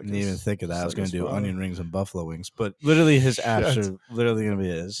 Just like I didn't even think of that. I was gonna do onion rings and buffalo wings, but literally his apps are literally gonna be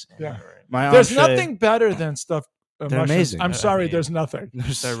his. Yeah. There's nothing better than stuffed. They're amazing. I'm sorry, there's nothing.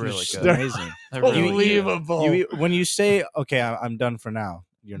 They're really good. They're amazing. Unbelievable. When you say, "Okay, I'm done for now,"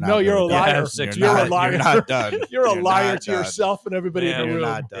 you're not. No, you're a liar. You're a liar. You're not done. You're a liar to yourself and everybody in the room. You're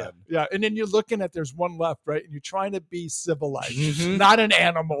not done. Yeah, and then you're looking at there's one left, right? And you're trying to be civilized, not an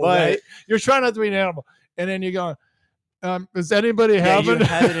animal, right? You're trying not to be an animal, and then you're going, does anybody have it? You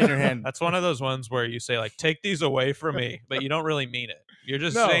have it in your hand. That's one of those ones where you say like, "Take these away from me," but you don't really mean it. You're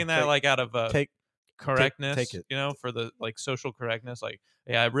just saying that like out of correctness, take it. You know, for the like social correctness. Like,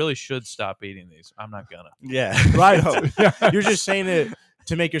 yeah, I really should stop eating these. I'm not gonna. Yeah, right. You're just saying it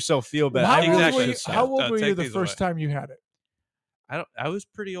to make yourself feel better. How old were you the first time you had it? I was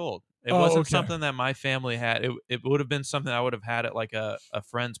pretty old. It wasn't something that my family had. It would have been something I would have had at like a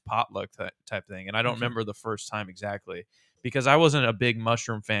friend's potluck type thing. And I don't remember the first time exactly because I wasn't a big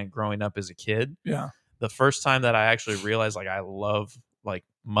mushroom fan growing up as a kid. Yeah. The first time that I actually realized like I love like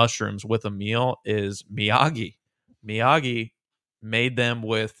mushrooms with a meal is Miyagi. Miyagi made them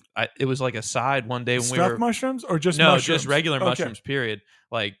with it was like a side one day when we were mushrooms or just no mushrooms? Just regular mushrooms period,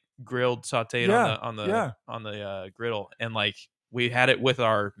 like grilled sauteed on the griddle, and like we had it with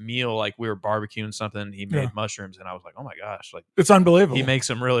our meal, like we were barbecuing something. He made mushrooms, and I was like, oh my gosh, like it's unbelievable. He makes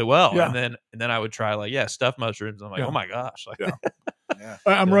them really well. And then I would try like stuffed mushrooms. I'm like, oh my gosh, like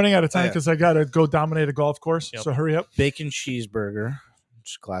I'm running out of time because I gotta go dominate a golf course. So hurry up. Bacon cheeseburger.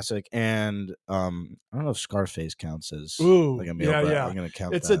 Classic, and I don't know if Scarface counts as like a meal, but I'm gonna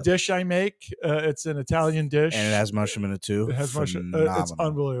count. It's a dish I make. It's an Italian dish, and it has mushroom in it too. It has mushroom. It's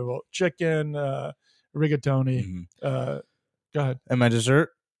unbelievable. Chicken, rigatoni. Go ahead. And my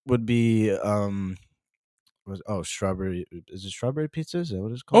dessert would be strawberry. Is it strawberry pizza? Is that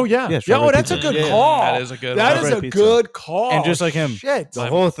what it's called? Oh yeah, that's a good call. That is a good. That is a good call. And just like him, the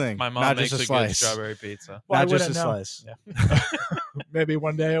whole thing. My mom not makes just a a slice. good strawberry pizza. Well, not just a slice. Yeah. Maybe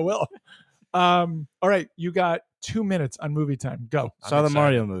one day I will. All right, you got 2 minutes on movie time. Go. Saw the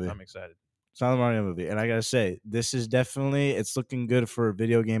Mario movie. I'm excited. Saw the Mario movie, and I gotta say, this is definitely it's looking good for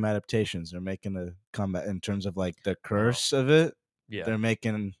video game adaptations. They're making a comeback in terms of like the curse of it. Yeah, they're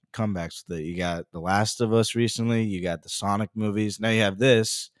making comebacks. You got The Last of Us recently. You got the Sonic movies. Now you have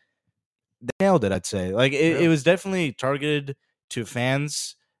this. They nailed it, I'd say. Like it was definitely targeted to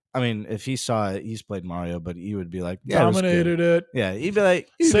fans. I mean, if he saw it, he's played Mario, but he would be like, dominated it. Yeah, he'd be like,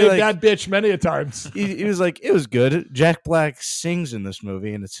 saved that bitch many a times. He was like, it was good. Jack Black sings in this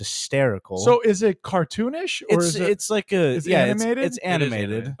movie, and it's hysterical. So is it cartoonish or it's like a animated? It's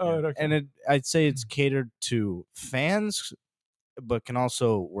animated. Oh, okay. And I'd say it's catered to fans, but can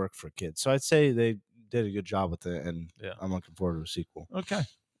also work for kids. So I'd say they did a good job with it, and I'm looking forward to a sequel. Okay.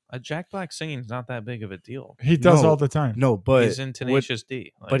 Jack Black singing is not that big of a deal. He does all the time. No, but he's in Tenacious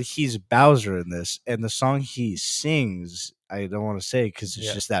D. But he's Bowser in this, and the song he sings, I don't want to say because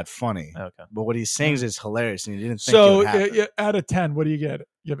it's just that funny. Okay. But what he sings is hilarious, and you didn't think it would happen. Out of 10, what do you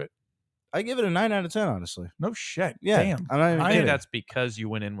give it? I give it a 9 out of 10, honestly. No shit. Yeah. Damn. I think that's because you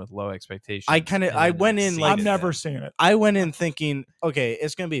went in with low expectations. I went in like I'm never seeing it. I went in thinking, okay,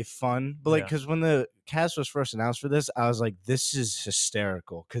 it's gonna be fun, but like because when the cast was first announced for this, I was like, this is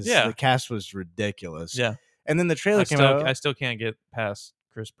hysterical because the cast was ridiculous. Yeah. And then the trailer came out. I still can't get past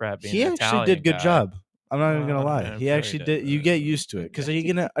Chris Pratt being. He an actually Italian did good guy. job. I'm not even gonna lie. He actually did. You get used to it because are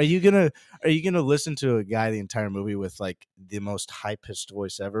you gonna listen to a guy the entire movie with like the most high pitched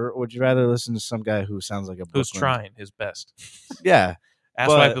voice ever, or would you rather listen to some guy who sounds like who's trying his best? Yeah. Ass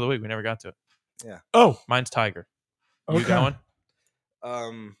wipe of the week. We never got to it. Yeah. Oh, mine's Tiger. Okay. You going?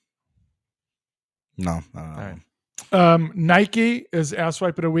 No. All right. Nike is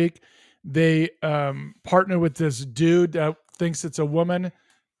Asswipe of the Week. They partner with this dude that thinks it's a woman,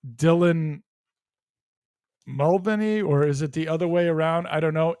 Dylan Mulvaney, or is it the other way around? I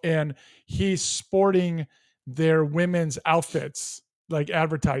don't know. And he's sporting their women's outfits, like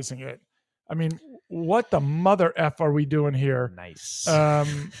advertising it. I mean, what the mother F are we doing here? Nice.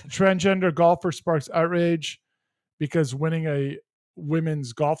 Transgender golfer sparks outrage because winning a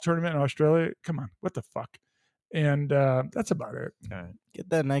women's golf tournament in Australia. Come on, what the fuck? And that's about it. All right. Get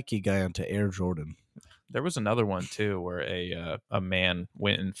that Nike guy onto Air Jordan. There was another one too, where a man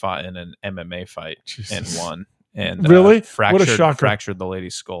went and fought in an MMA fight and won, and really fractured the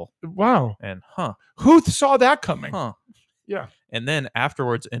lady's skull. Wow! And who saw that coming? Yeah. And then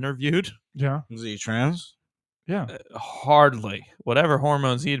afterwards interviewed. Yeah. Was he trans? Yeah. Hardly. Whatever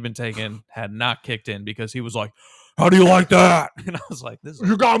hormones he had been taking had not kicked in because he was like, "How do you like that?" And I was like, "This.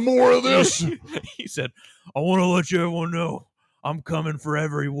 You got more of this." He said, "I want to let everyone know I'm coming for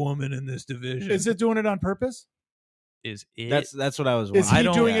every woman in this division." Is it doing it on purpose? Is it? That's what I was wondering. Is he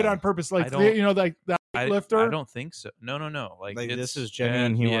doing it on purpose? Like, like that lifter? I don't think so. No. Like this is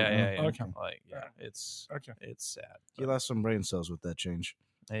genuine humor. Yeah. Okay. Like, it's sad. He lost some brain cells with that change.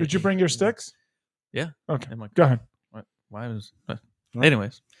 Did you bring your sticks? Yeah. Okay. Go ahead. Why was?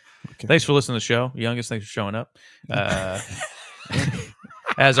 Anyways, okay. Thanks for listening to the show, Youngest. Thanks for showing up.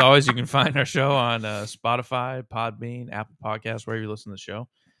 As always, you can find our show on Spotify, Podbean, Apple Podcasts, wherever you listen to the show.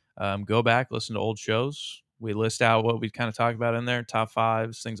 Go back, listen to old shows. We list out what we kind of talk about in there, top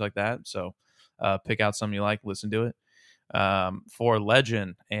fives, things like that. So pick out something you like, listen to it. For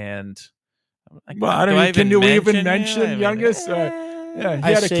Legend and can we even mention Youngest? Yeah,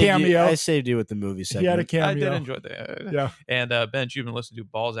 he had a cameo. I saved you with the movie segment. He had a cameo. I did enjoy that. Yeah. And Ben, you've been listening to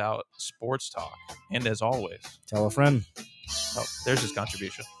Balls Out Sports Talk. And as always, tell a friend. Oh, there's his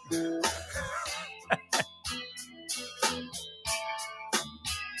contribution.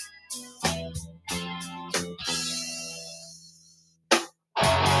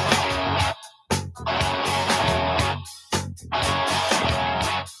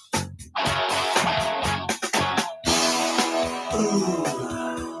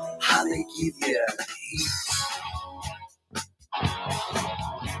 How they give you heat,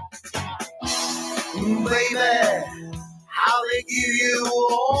 baby? How they give you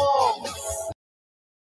warm?